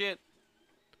taking a shit.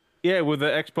 Yeah, with the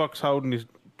Xbox holding his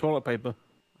toilet paper.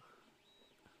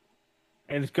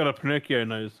 And he's got a Pinocchio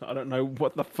nose. I don't know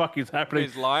what the fuck is happening.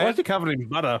 He's lying? Why is he covered in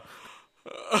butter?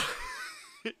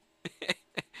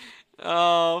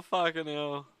 Oh, fucking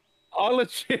hell. I'll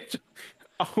legit...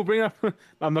 I'll bring up...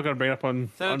 I'm not going to bring it up on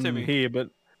Send it to me. here, but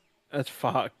that's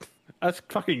fucked. That's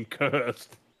fucking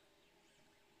cursed.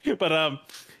 But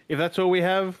if that's all we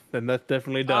have, then that's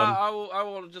definitely done. I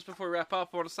will, just before we wrap up,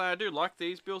 I want to say I do like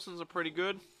these. Bilsons are pretty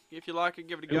good. If you like it,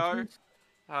 give it a go. Bilsons?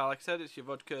 Like I said, it's your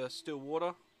vodka still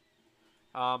water.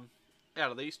 Out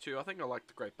of these two, I think I like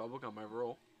the grape bubblegum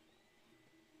overall.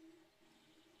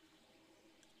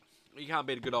 You can't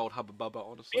beat a good old Hubba Bubba,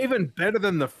 honestly. Even better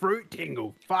than the fruit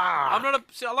tingle. Fuck. I'm not a.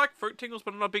 See, I like fruit tingles,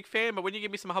 but I'm not a big fan. But when you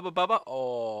give me some Hubba Bubba,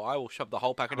 oh, I will shove the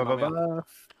whole packet in my mouth.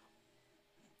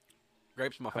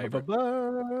 Grapes are my favorite.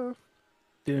 Dun,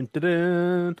 dun,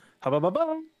 dun. Hubba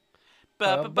bubba.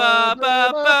 Ba ba ba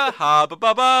ba ba, Hubba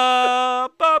Bubba,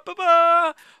 ba ba ba.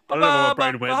 I don't know why my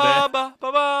brain went there. Hubba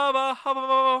Bubba, Hubba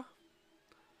Bubba.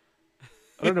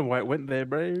 I don't know why it went there,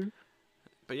 bro.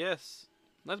 But yes,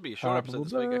 that'd be a short episode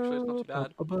this week. Actually, it's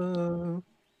not too bad.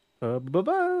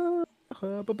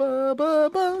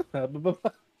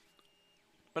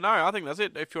 But no, I think that's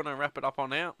it. If you want to wrap it up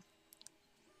on out.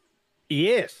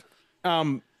 Yes.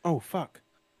 Oh fuck.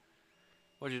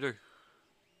 What'd you do?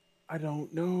 I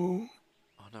don't know.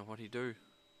 Oh no, what do you do?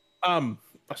 I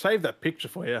saved that picture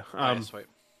for you. Oh, yeah, sweet.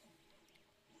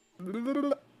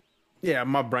 Yeah,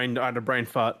 I had a brain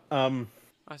fart. I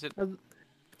said,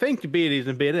 Thank you, Beardies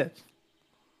and Beardettes,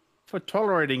 for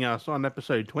tolerating us on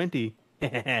episode 20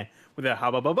 with our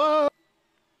hubba bubba.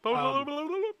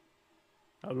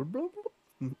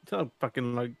 Sound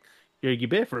fucking like Yogi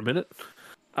Bear for a minute.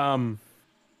 But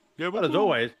as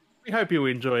always, we hope you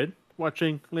enjoyed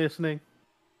watching, listening.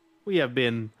 We have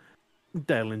been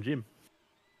Dale and Jim,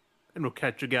 and we'll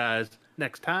catch you guys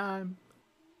next time.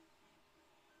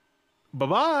 Bye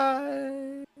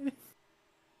bye.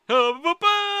 Don't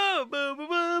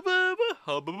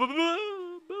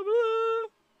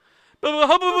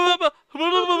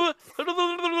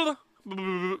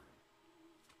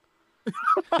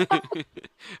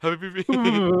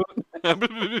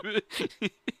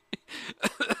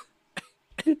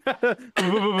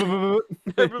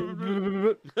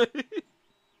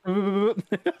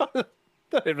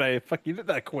know, fuck you did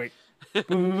that quick.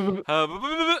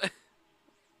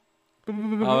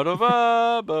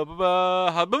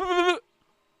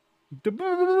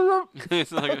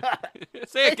 It's like,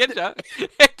 see, it gets you.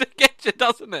 It gets you,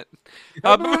 doesn't it?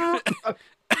 Fucking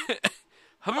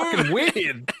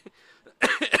weird. I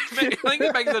think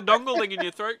it makes a dongle thing in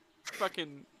your throat.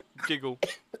 Fucking giggle.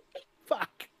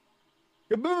 Fuck.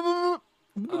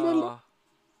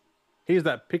 Here's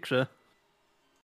that picture.